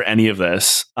evidence for any of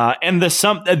this. And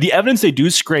the evidence they do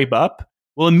scrape up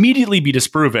will immediately be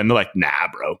disproven. They're like, nah,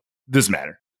 bro, doesn't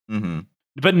matter. Mm-hmm.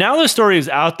 But now the story is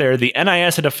out there. The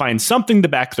NIS had to find something to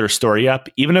back their story up,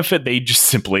 even if they just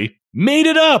simply made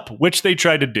it up, which they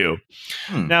tried to do.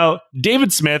 Now,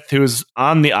 David Smith, who was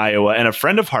on the Iowa and a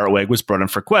friend of Hartwig, was brought in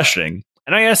for questioning.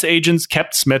 NIS agents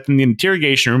kept Smith in the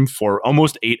interrogation room for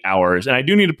almost 8 hours. And I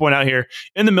do need to point out here,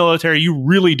 in the military, you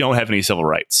really don't have any civil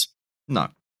rights. No.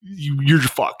 You're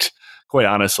fucked, quite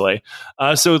honestly.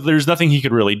 So there's nothing he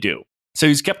could really do. So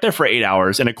he's kept there for 8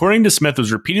 hours, and according to Smith,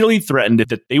 was repeatedly threatened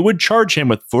that they would charge him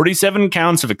with 47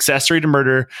 counts of accessory to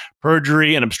murder,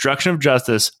 perjury, and obstruction of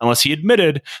justice unless he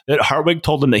admitted that Hartwig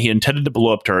told him that he intended to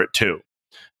blow up Turret 2.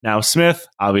 Now, Smith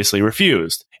obviously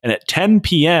refused, and at 10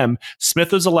 p.m.,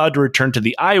 Smith was allowed to return to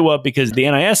the Iowa because the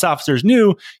NIS officers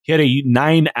knew he had a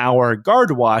 9-hour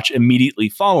guard watch immediately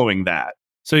following that.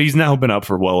 So he's now been up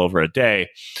for well over a day.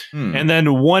 And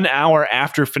then 1 hour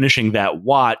after finishing that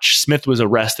watch, Smith was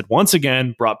arrested once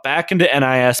again, brought back into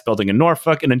NIS building in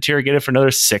Norfolk, and interrogated for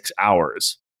another 6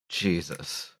 hours.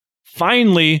 Jesus.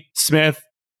 Finally, Smith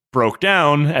broke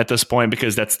down at this point,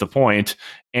 because that's the point,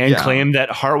 and claimed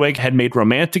that Hartwig had made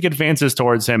romantic advances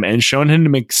towards him and shown him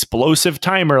an explosive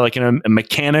timer, like in a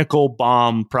mechanical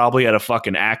bomb, probably at a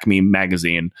fucking Acme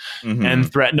magazine,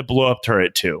 and threatened to blow up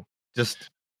Turret 2.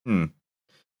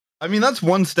 I mean, that's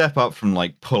one step up from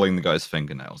like pulling the guy's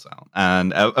fingernails out.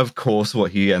 And of course, what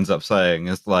he ends up saying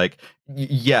is like,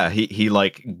 he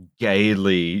like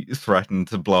gaily threatened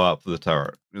to blow up the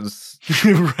turret.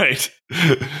 Right.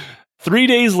 3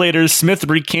 days later, Smith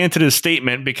recanted his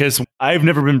statement, because I've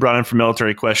never been brought in for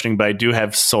military questioning, but I do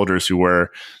have soldiers who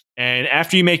were. And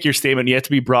after you make your statement, you have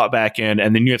to be brought back in,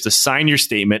 and then you have to sign your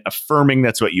statement affirming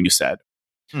that's what you said.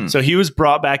 So he was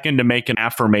brought back in to make an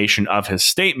affirmation of his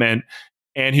statement.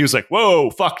 And he was like, whoa,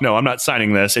 fuck no, I'm not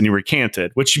signing this. And he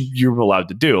recanted, which you're allowed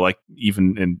to do, like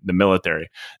even in the military.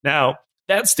 Now,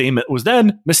 that statement was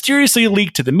then mysteriously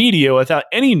leaked to the media without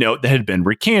any note that had been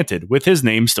recanted, with his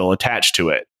name still attached to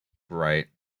it. Right.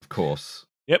 Of course.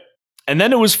 Yep. And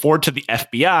then it was forwarded to the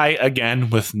FBI, again,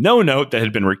 with no note that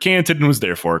had been recanted and was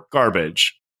therefore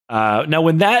garbage. Now,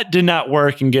 when that did not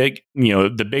work and get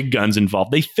the big guns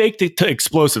involved, they faked it to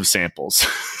explosive samples.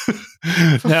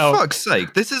 For fuck's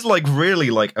sake, this is like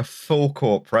really like a full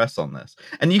court press on this.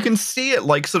 And you can see it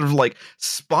like sort of like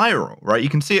spiral, right? You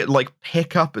can see it like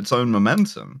pick up its own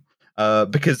momentum.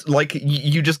 Because like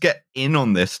you just get in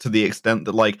on this to the extent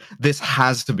that like this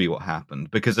has to be what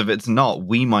happened, because if it's not,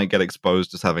 we might get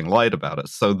exposed as having lied about it.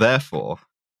 So therefore,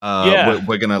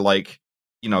 we're gonna like,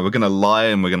 we're gonna lie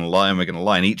and we're gonna lie and we're gonna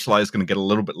lie, and each lie is gonna get a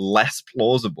little bit less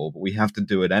plausible, but we have to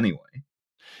do it anyway.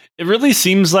 It really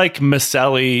seems like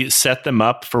Maselli set them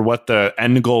up for what the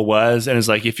end goal was, and is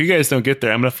like, if you guys don't get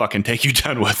there, I'm gonna fucking take you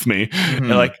down with me. And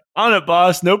like, on it,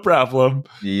 boss, no problem.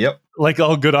 Yep, like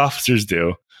all good officers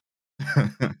do.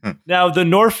 Now, the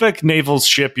Norfolk Naval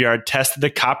Shipyard tested the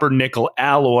copper nickel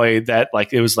alloy that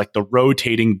like it was like the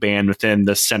rotating band within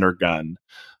the center gun.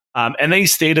 And they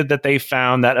stated that they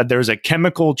found that there's a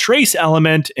chemical trace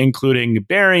element, including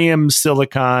barium,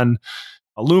 silicon,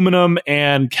 aluminum,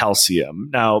 and calcium.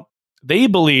 Now, they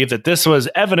believe that this was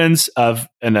evidence of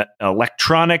an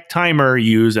electronic timer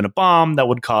used in a bomb that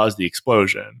would cause the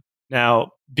explosion.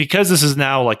 Now, because this is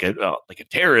now like a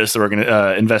terrorist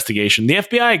investigation, the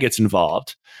FBI gets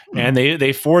involved, and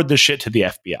they forward the shit to the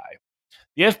FBI.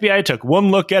 The FBI took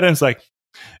one look at it and was like,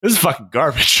 this is fucking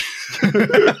garbage.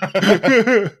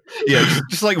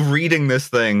 Just like reading this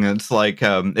thing, it's like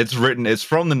it's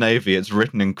from the Navy, it's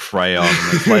written in crayon,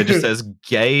 and it's like, it just says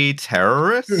gay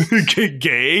terrorist.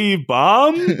 Gay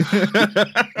bomb?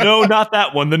 No, not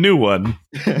that one, the new one.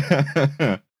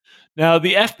 Now,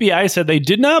 the FBI said they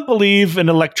did not believe an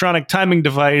electronic timing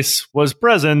device was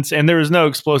present, and there was no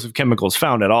explosive chemicals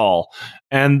found at all.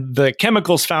 And the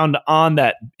chemicals found on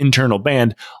that internal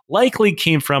band likely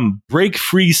came from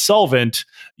break-free solvent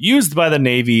used by the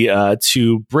Navy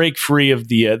to break free of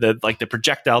the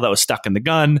projectile that was stuck in the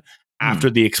gun after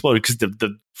the explosion because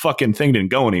the fucking thing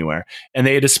didn't go anywhere. And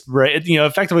they had to spray,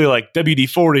 effectively like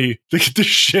WD-40 to get the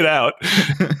shit out.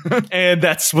 And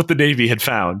that's what the Navy had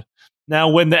found. Now,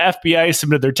 when the FBI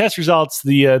submitted their test results,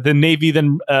 the Navy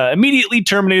then immediately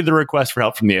terminated the request for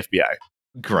help from the FBI.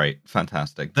 Great,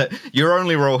 fantastic. Your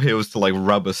only role here was to like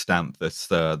rubber stamp this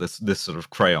sort of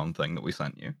crayon thing that we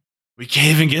sent you. We can't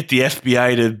even get the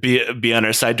FBI to be on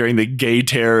our side during the gay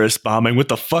terrorist bombing. What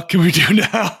the fuck can we do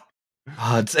now?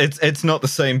 It's not the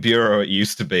same bureau it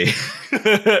used to be.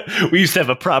 We used to have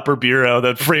a proper bureau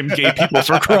that framed gay people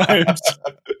for crimes.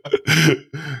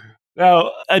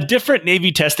 Now, a different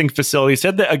Navy testing facility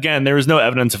said that, again, there was no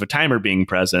evidence of a timer being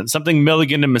present, something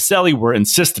Milligan and Maselli were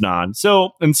insistent on.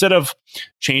 So instead of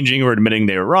changing or admitting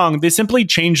they were wrong, they simply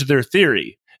changed their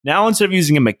theory. Now, instead of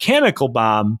using a mechanical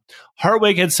bomb,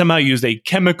 Hartwig had somehow used a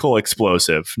chemical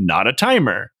explosive, not a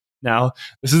timer. Now,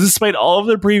 this is despite all of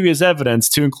their previous evidence,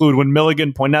 to include when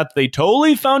Milligan pointed out that they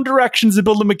totally found directions to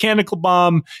build a mechanical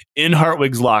bomb in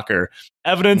Hartwig's locker.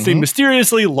 Evidence they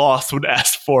mysteriously lost when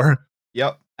asked for.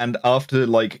 Yep. And after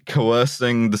like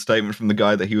coercing the statement from the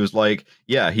guy that he was like,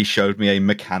 yeah, he showed me a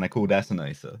mechanical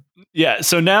detonator. Yeah,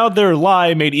 so now their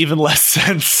lie made even less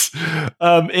sense.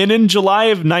 And in July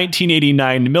of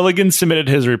 1989, Milligan submitted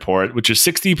his report, which is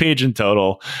 60 pages in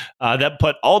total, that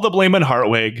put all the blame on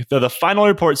Hartwig, though the final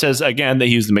report says, again, that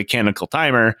he used a mechanical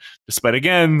timer, despite,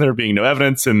 again, there being no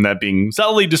evidence and that being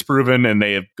solidly disproven, and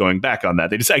they have going back on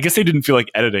that. I guess they didn't feel like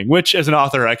editing, which, as an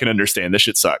author, I can understand. This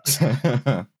shit sucks.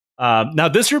 Now,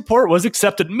 this report was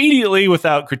accepted immediately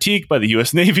without critique by the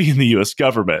U.S. Navy and the U.S.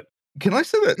 government. Can I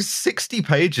say that 60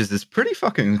 pages is pretty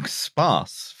fucking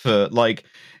sparse for, like,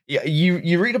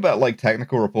 you read about, like,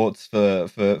 technical reports for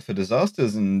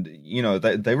disasters, and,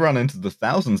 they run into the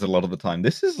thousands a lot of the time.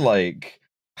 This is, like,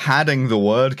 padding the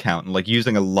word count and, like,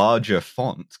 using a larger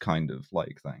font kind of,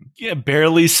 like, thing. Yeah,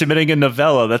 barely submitting a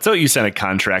novella. That's what you sent a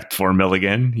contract for,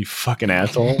 Milligan, you fucking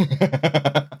asshole.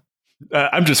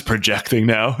 I'm just projecting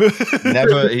now.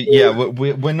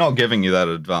 We're not giving you that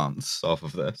advance off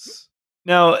of this.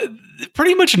 Now,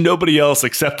 pretty much nobody else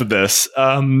accepted this.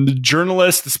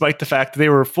 Journalists, despite the fact that they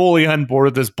were fully on board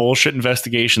with this bullshit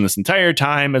investigation this entire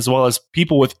time, as well as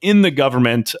people within the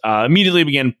government, immediately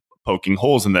began poking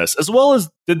holes in this, as well as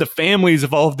did the families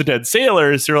of all of the dead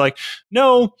sailors who are like,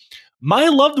 no, my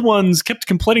loved ones kept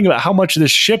complaining about how much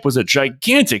this ship was a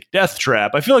gigantic death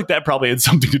trap. I feel like that probably had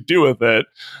something to do with it.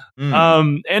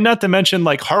 And not to mention,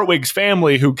 like, Hartwig's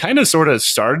family, who kind of sort of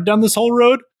started down this whole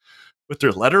road with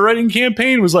their letter writing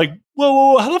campaign, was like,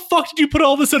 whoa, how the fuck did you put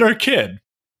all this in our kid?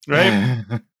 Right?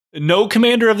 No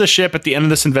commander of the ship at the end of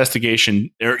this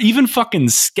investigation, or even fucking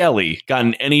Skelly, got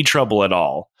in any trouble at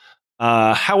all.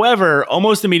 However,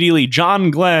 almost immediately,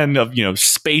 John Glenn of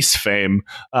space fame,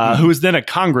 who was then a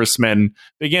congressman,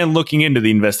 began looking into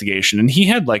the investigation, and he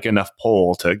had like enough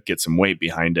pull to get some weight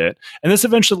behind it. And this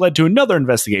eventually led to another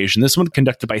investigation. This one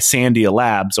conducted by Sandia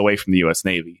Labs, away from the U.S.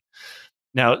 Navy.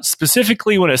 Now,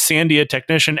 specifically, when a Sandia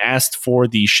technician asked for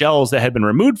the shells that had been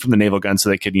removed from the naval gun so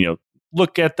they could,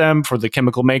 look at them for the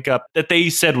chemical makeup that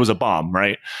they said was a bomb,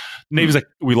 right? The Navy's like,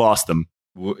 we lost them.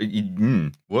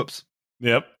 Whoops.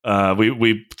 Yep.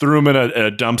 We threw him in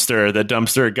a dumpster. The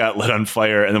dumpster got lit on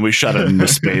fire, and then we shot it into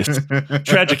space.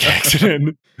 Tragic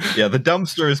accident. Yeah, the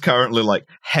dumpster is currently like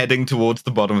heading towards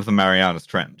the bottom of the Marianas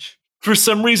Trench. For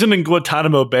some reason in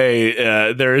Guantanamo Bay,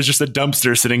 there is just a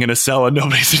dumpster sitting in a cell, and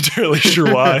nobody's entirely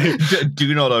sure why.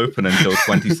 Do not open until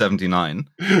 2079.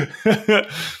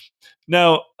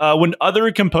 Now, when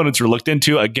other components were looked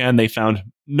into, again, they found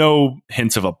no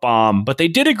hints of a bomb, but they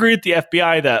did agree with the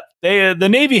FBI that the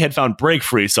Navy had found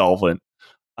break-free solvent,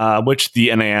 which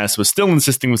the NIS was still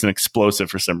insisting was an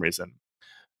explosive for some reason.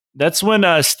 That's when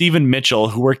Stephen Mitchell,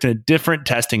 who worked in a different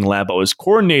testing lab but was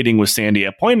coordinating with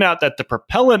Sandia, pointed out that the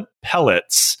propellant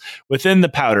pellets within the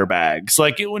powder bags,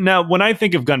 now when I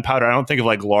think of gunpowder, I don't think of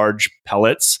like large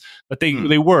pellets, but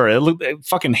they were. It looked like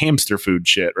fucking hamster food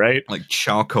shit, right? Like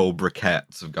charcoal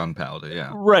briquettes of gunpowder,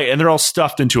 yeah. Right, and they're all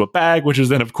stuffed into a bag, which is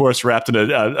then, of course, wrapped in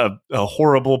a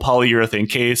horrible polyurethane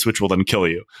case, which will then kill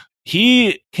you.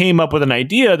 He came up with an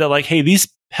idea that, like, hey, these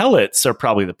pellets are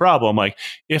probably the problem. Like,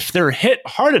 if they're hit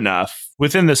hard enough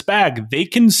within this bag, they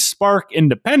can spark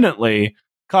independently,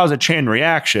 cause a chain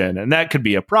reaction, and that could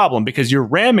be a problem because you're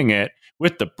ramming it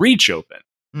with the breech open.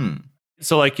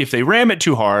 So, like, if they ram it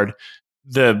too hard,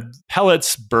 the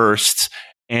pellets burst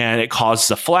and it causes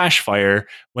a flash fire.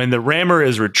 When the rammer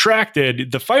is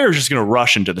retracted, the fire is just going to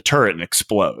rush into the turret and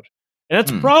explode. And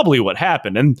that's probably what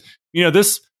happened. And,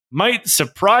 this might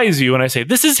surprise you when I say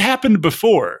this has happened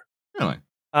before. Really?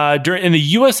 in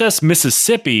the USS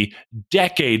Mississippi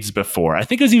decades before. I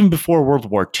think it was even before World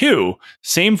War II.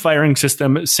 Same firing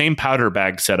system, same powder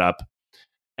bag setup.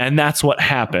 And that's what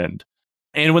happened.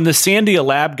 And when the Sandia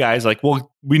Lab guy's like,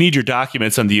 well, we need your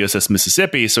documents on the USS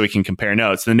Mississippi so we can compare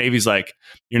notes. The Navy's like,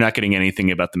 you're not getting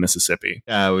anything about the Mississippi.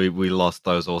 Yeah, we lost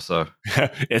those also.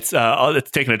 It's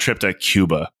taking a trip to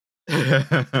Cuba.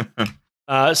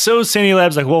 So Sandia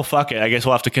Lab's like, well, fuck it. I guess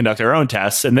we'll have to conduct our own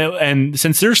tests. And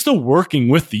since they're still working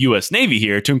with the U.S. Navy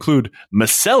here, to include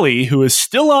Maselli, who is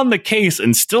still on the case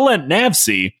and still at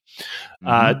NAVSEA,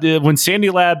 when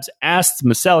Sandia Labs asked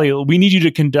Maselli, we need you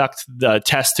to conduct the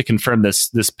test to confirm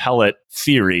this pellet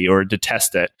theory or to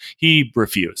test it. He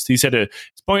refused. He said,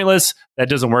 it's pointless. That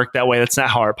doesn't work that way. That's not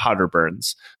how our powder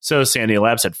burns. So Sandia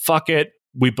Labs said, fuck it.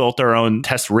 We built our own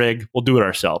test rig. We'll do it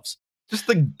ourselves. Just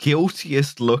the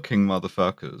guiltiest looking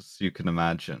motherfuckers you can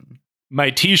imagine. My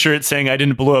T-shirt saying I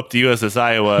didn't blow up the USS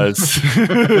Iowas,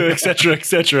 et cetera, et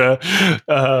cetera.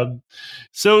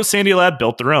 So Sandia Lab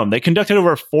built their own. They conducted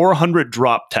over 400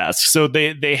 drop tests. So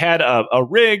they had a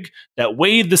rig that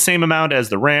weighed the same amount as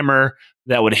the rammer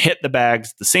that would hit the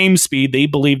bags the same speed they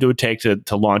believed it would take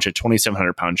to launch a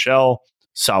 2,700-pound shell.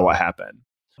 Saw what happened.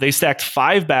 They stacked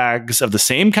 5 bags of the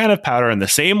same kind of powder and the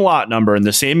same lot number and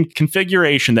the same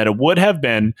configuration that it would have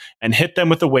been and hit them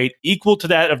with a weight equal to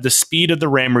that of the speed of the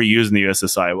rammer used in the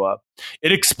USS Iowa.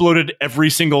 It exploded every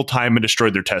single time and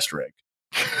destroyed their test rig.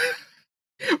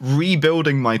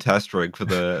 Rebuilding my test rig for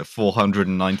the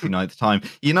 499th time.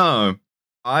 You know,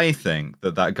 I think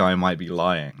that guy might be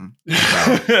lying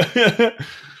about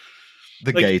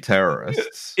the gay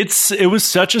terrorists. It was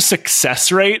such a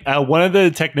success rate. One of the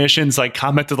technicians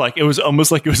commented it was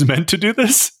almost like it was meant to do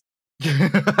this.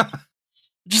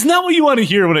 Just not what you want to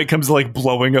hear when it comes to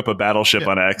blowing up a battleship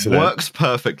on accident. Works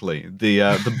perfectly.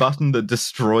 The button that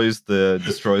destroys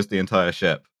the entire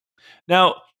ship.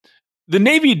 Now, the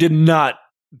Navy did not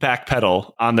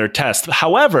backpedal on their test.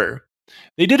 However,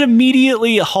 they did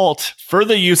immediately halt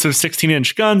further use of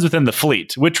 16-inch guns within the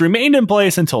fleet, which remained in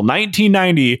place until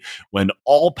 1990, when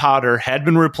all powder had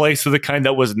been replaced with a kind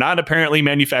that was not apparently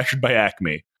manufactured by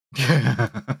Acme.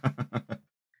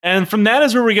 And from that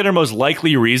is where we get our most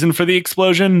likely reason for the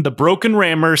explosion. The broken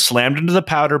rammer slammed into the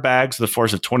powder bags with a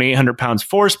force of 2,800 pounds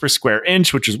force per square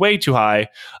inch, which is way too high.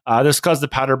 This caused the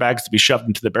powder bags to be shoved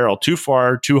into the barrel too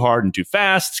far, too hard, and too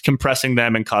fast, compressing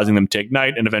them and causing them to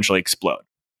ignite and eventually explode.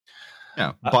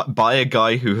 Yeah, but by a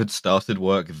guy who had started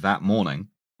work that morning.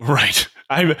 Right.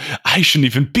 I shouldn't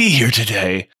even be here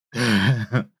today.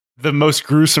 The most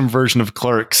gruesome version of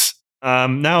Clerks.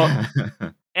 Now,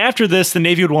 after this, the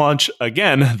Navy would launch,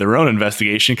 again, their own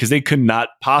investigation because they could not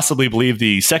possibly believe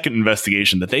the second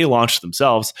investigation that they launched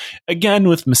themselves, again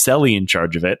with Maselli in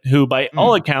charge of it, who by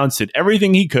all accounts did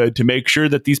everything he could to make sure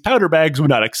that these powder bags would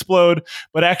not explode,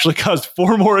 but actually caused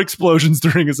 4 more explosions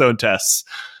during his own tests.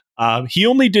 He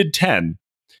only did 10.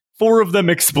 4 of them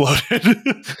exploded.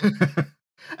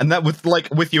 And that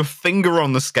with your finger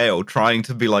on the scale, trying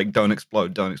to be don't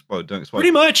explode, don't explode, don't explode.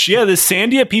 Pretty much, yeah. The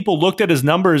Sandia people looked at his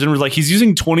numbers and was like, he's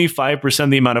using 25%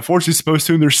 of the amount of force he's supposed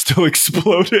to, and they're still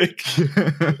exploding.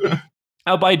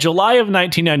 Now, by July of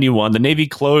 1991, the Navy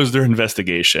closed their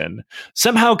investigation,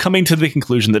 somehow coming to the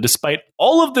conclusion that despite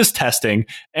all of this testing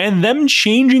and them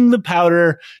changing the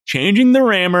powder, changing the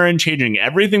rammer, and changing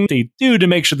everything they do to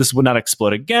make sure this would not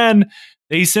explode again,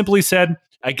 they simply said,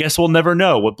 I guess we'll never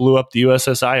know what blew up the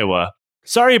USS Iowa.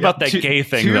 Sorry about that gay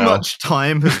thing, though. Too much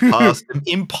time has passed.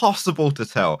 Impossible to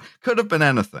tell. Could have been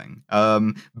anything.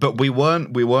 But we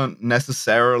weren't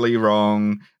necessarily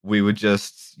wrong. We were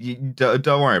just,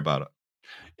 don't worry about it.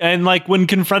 And when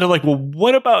confronted, well,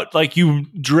 what about you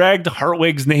dragged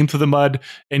Hartwig's name through the mud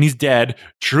and he's dead.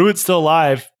 Truett's still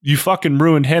alive. You fucking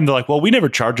ruined him. They're like, well, we never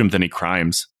charged him with any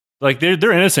crimes.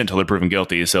 They're innocent until they're proven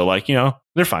guilty. So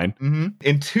they're fine. Mm-hmm.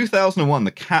 In 2001,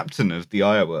 the captain of the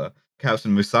Iowa,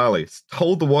 Captain Maselli,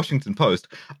 told the Washington Post,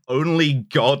 only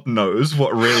God knows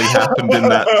what really happened in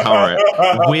that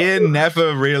turret. We're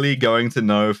never really going to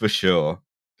know for sure.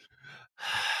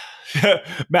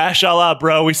 Mashallah,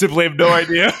 bro. We simply have no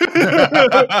idea.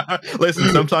 Listen,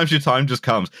 sometimes your time just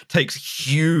comes. Takes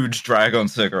huge drag on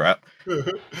cigarette.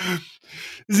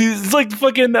 It's like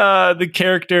fucking the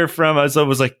character from I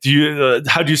was like,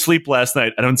 how'd you sleep last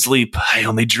night? I don't sleep. I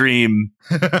only dream.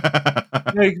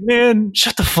 Man,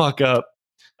 shut the fuck up.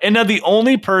 And now the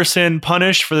only person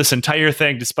punished for this entire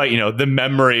thing, despite the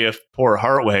memory of poor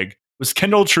Hartwig, was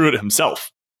Kendall Truett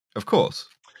himself. Of course.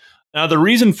 Now, the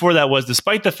reason for that was,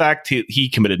 despite the fact he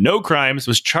committed no crimes,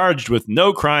 was charged with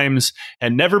no crimes,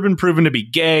 had never been proven to be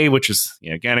gay, which is,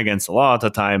 again, against the law at the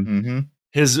time. Mm-hmm.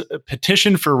 his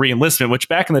petition for reenlistment, which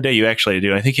back in the day you actually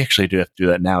do, I think you actually do have to do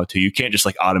that now too. You can't just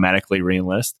like automatically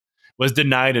reenlist, was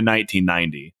denied in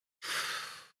 1990.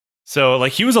 So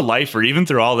like he was a lifer even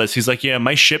through all this. He's like, yeah,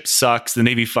 my ship sucks. The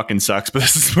Navy fucking sucks, but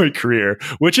this is my career,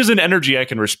 which is an energy I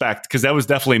can respect because that was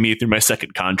definitely me through my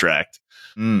second contract.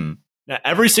 Now,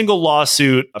 every single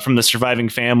lawsuit from the surviving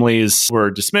families were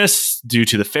dismissed due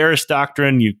to the Ferris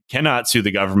Doctrine. You cannot sue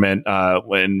the government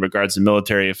in regards to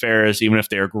military affairs, even if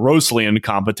they are grossly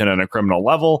incompetent on a criminal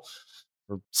level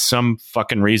for some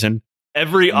fucking reason.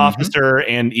 Every officer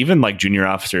and even like junior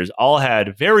officers all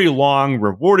had very long,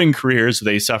 rewarding careers.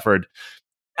 They suffered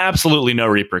absolutely no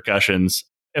repercussions.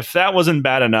 If that wasn't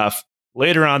bad enough,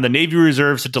 later on, the Navy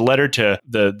Reserve sent a letter to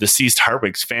the deceased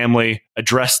Hartwig's family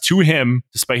addressed to him,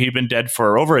 despite he'd been dead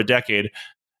for over a decade,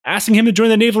 asking him to join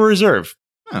the Naval Reserve.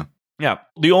 Huh. Yeah.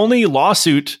 The only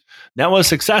lawsuit that was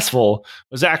successful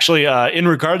was actually in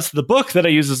regards to the book that I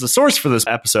use as a source for this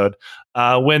episode,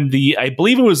 when I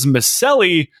believe it was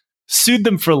Maselli, sued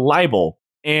them for libel,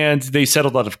 and they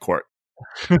settled out of court.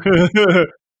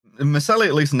 Maselli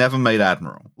at least never made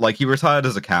admiral. Like, he retired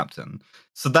as a captain.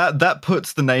 So that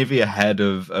puts the Navy ahead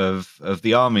of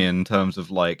the Army in terms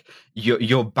of like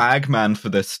your bagman for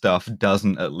this stuff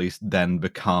doesn't at least then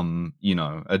become, you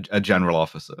know, a general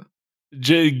officer.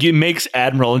 Makes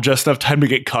admiral in just enough time to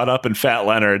get caught up in Fat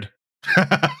Leonard.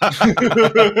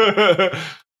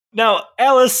 Now,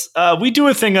 Alice, we do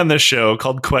a thing on this show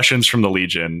called Questions from the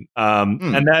Legion.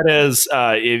 And that is,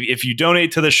 if you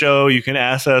donate to the show, you can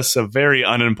ask us a very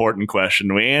unimportant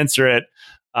question. We answer it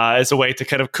as a way to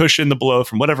kind of cushion the blow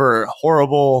from whatever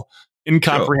horrible,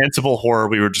 incomprehensible horror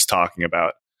we were just talking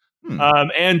about.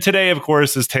 And today, of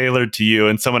course, is tailored to you.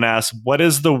 And someone asks, what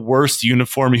is the worst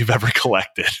uniform you've ever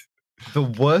collected? The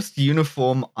worst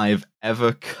uniform I've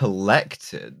ever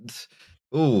collected?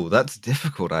 Ooh, that's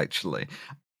difficult, actually.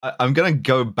 I'm going to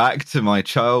go back to my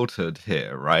childhood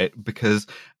here, right? Because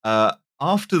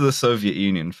after the Soviet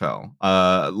Union fell,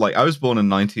 like I was born in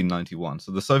 1991,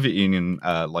 so the Soviet Union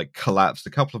like collapsed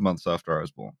a couple of months after I was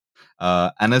born.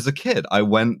 And as a kid, I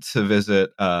went to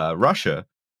visit Russia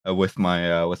with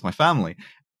my family.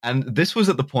 And this was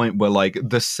at the point where like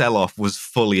the sell-off was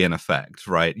fully in effect,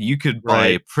 right? You could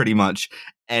buy pretty much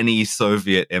any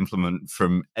Soviet implement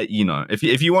from, you know, if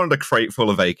you wanted a crate full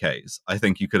of AKs, I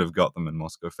think you could have got them in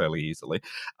Moscow fairly easily.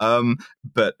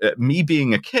 But me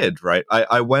being a kid, right,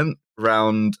 I went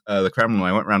around the Kremlin,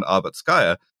 I went around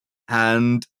Arbatskaya,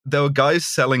 and there were guys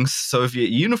selling Soviet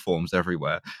uniforms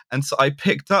everywhere. And so I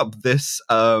picked up this,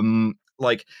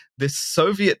 like this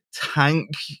Soviet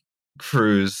tank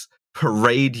cruise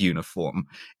parade uniform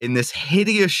in this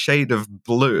hideous shade of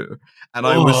blue, and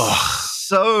I was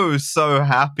so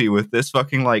happy with this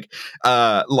fucking like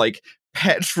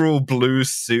petrol blue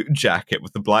suit jacket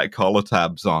with the black collar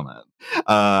tabs on it,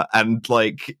 and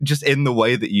like just in the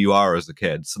way that you are as a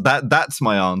kid. So that's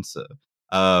my answer.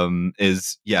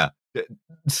 Is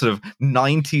sort of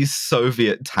 90s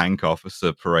Soviet tank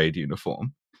officer parade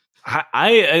uniform.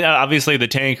 I obviously the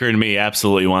tanker in me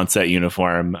absolutely wants that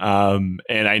uniform, and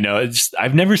I know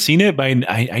I've never seen it, but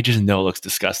I just know it looks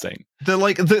disgusting. They're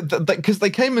like because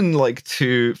they came in like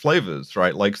two flavors,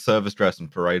 right? Like service dress and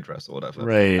parade dress or whatever,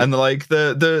 right? And like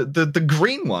the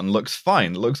green one looks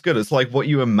fine, it looks good. It's like what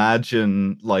you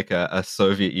imagine like a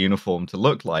Soviet uniform to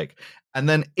look like, and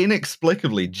then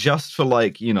inexplicably, just for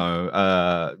like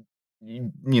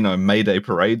May Day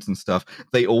parades and stuff,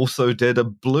 they also did a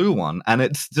blue one, and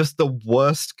it's just the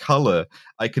worst color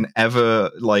I can ever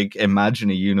like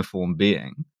imagine a uniform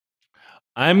being.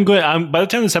 By the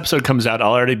time this episode comes out,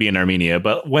 I'll already be in Armenia,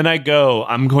 but when I go,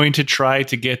 I'm going to try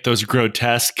to get those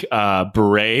grotesque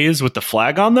berets with the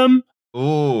flag on them.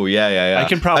 Oh, yeah. I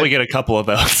can probably get a couple of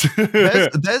those.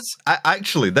 there's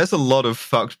a lot of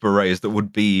fucked berets that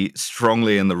would be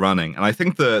strongly in the running. And I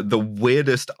think the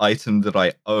weirdest item that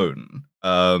I own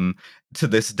to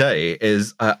this day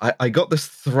is I got this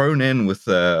thrown in with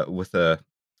a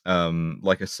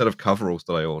like a set of coveralls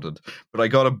that I ordered, but I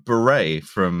got a beret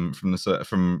from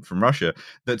Russia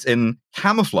that's in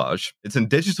camouflage. It's in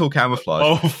digital camouflage.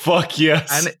 Oh fuck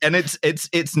yes! And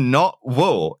it's not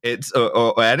wool. It's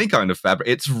or any kind of fabric.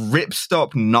 It's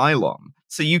ripstop nylon.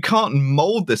 So you can't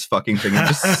mold this fucking thing. It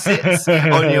just sits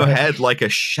on your head like a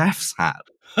chef's hat.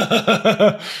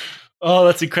 Oh,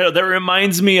 that's incredible. That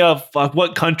reminds me of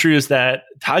what country is that?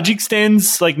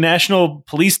 Tajikistan's like national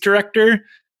police director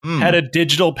had a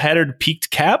digital patterned peaked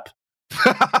cap.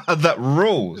 That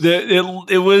rules.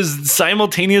 It was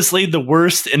simultaneously the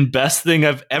worst and best thing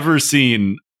I've ever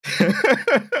seen.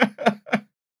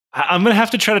 I'm going to have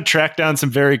to try to track down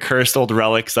some very cursed old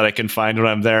relics that I can find when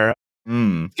I'm there.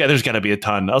 Yeah, there's got to be a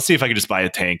ton. I'll see if I can just buy a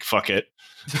tank. Fuck it.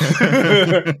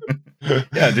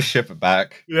 Yeah, just ship it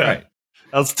back. Yeah. Right.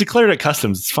 It's declared at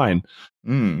customs. It's fine.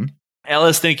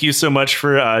 Ellis, thank you so much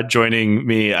for joining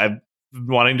me. I've been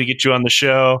wanting to get you on the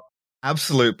show.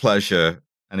 Absolute pleasure.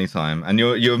 Anytime. And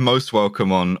you're most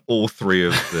welcome on all three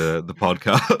of the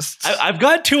podcasts. I've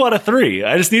got 2 out of 3.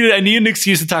 I need an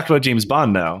excuse to talk about James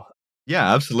Bond now.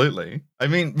 Yeah, absolutely. I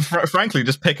mean, frankly,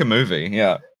 just pick a movie.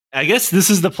 Yeah. I guess this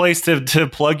is the place to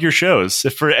plug your shows.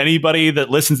 If for anybody that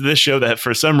listens to this show that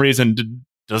for some reason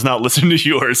does not listen to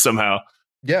yours somehow.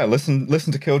 Yeah, listen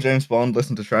to Kill James Bond,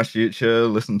 listen to Trash Future,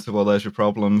 listen to Well There's Your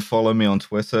Problem, follow me on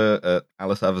Twitter at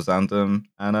Alice Avazandum,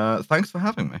 and thanks for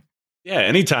having me. Yeah,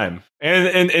 anytime.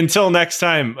 And until next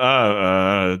time,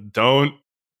 don't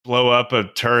blow up a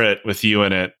turret with you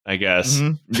in it, I guess.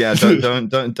 Yeah, don't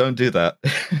do that.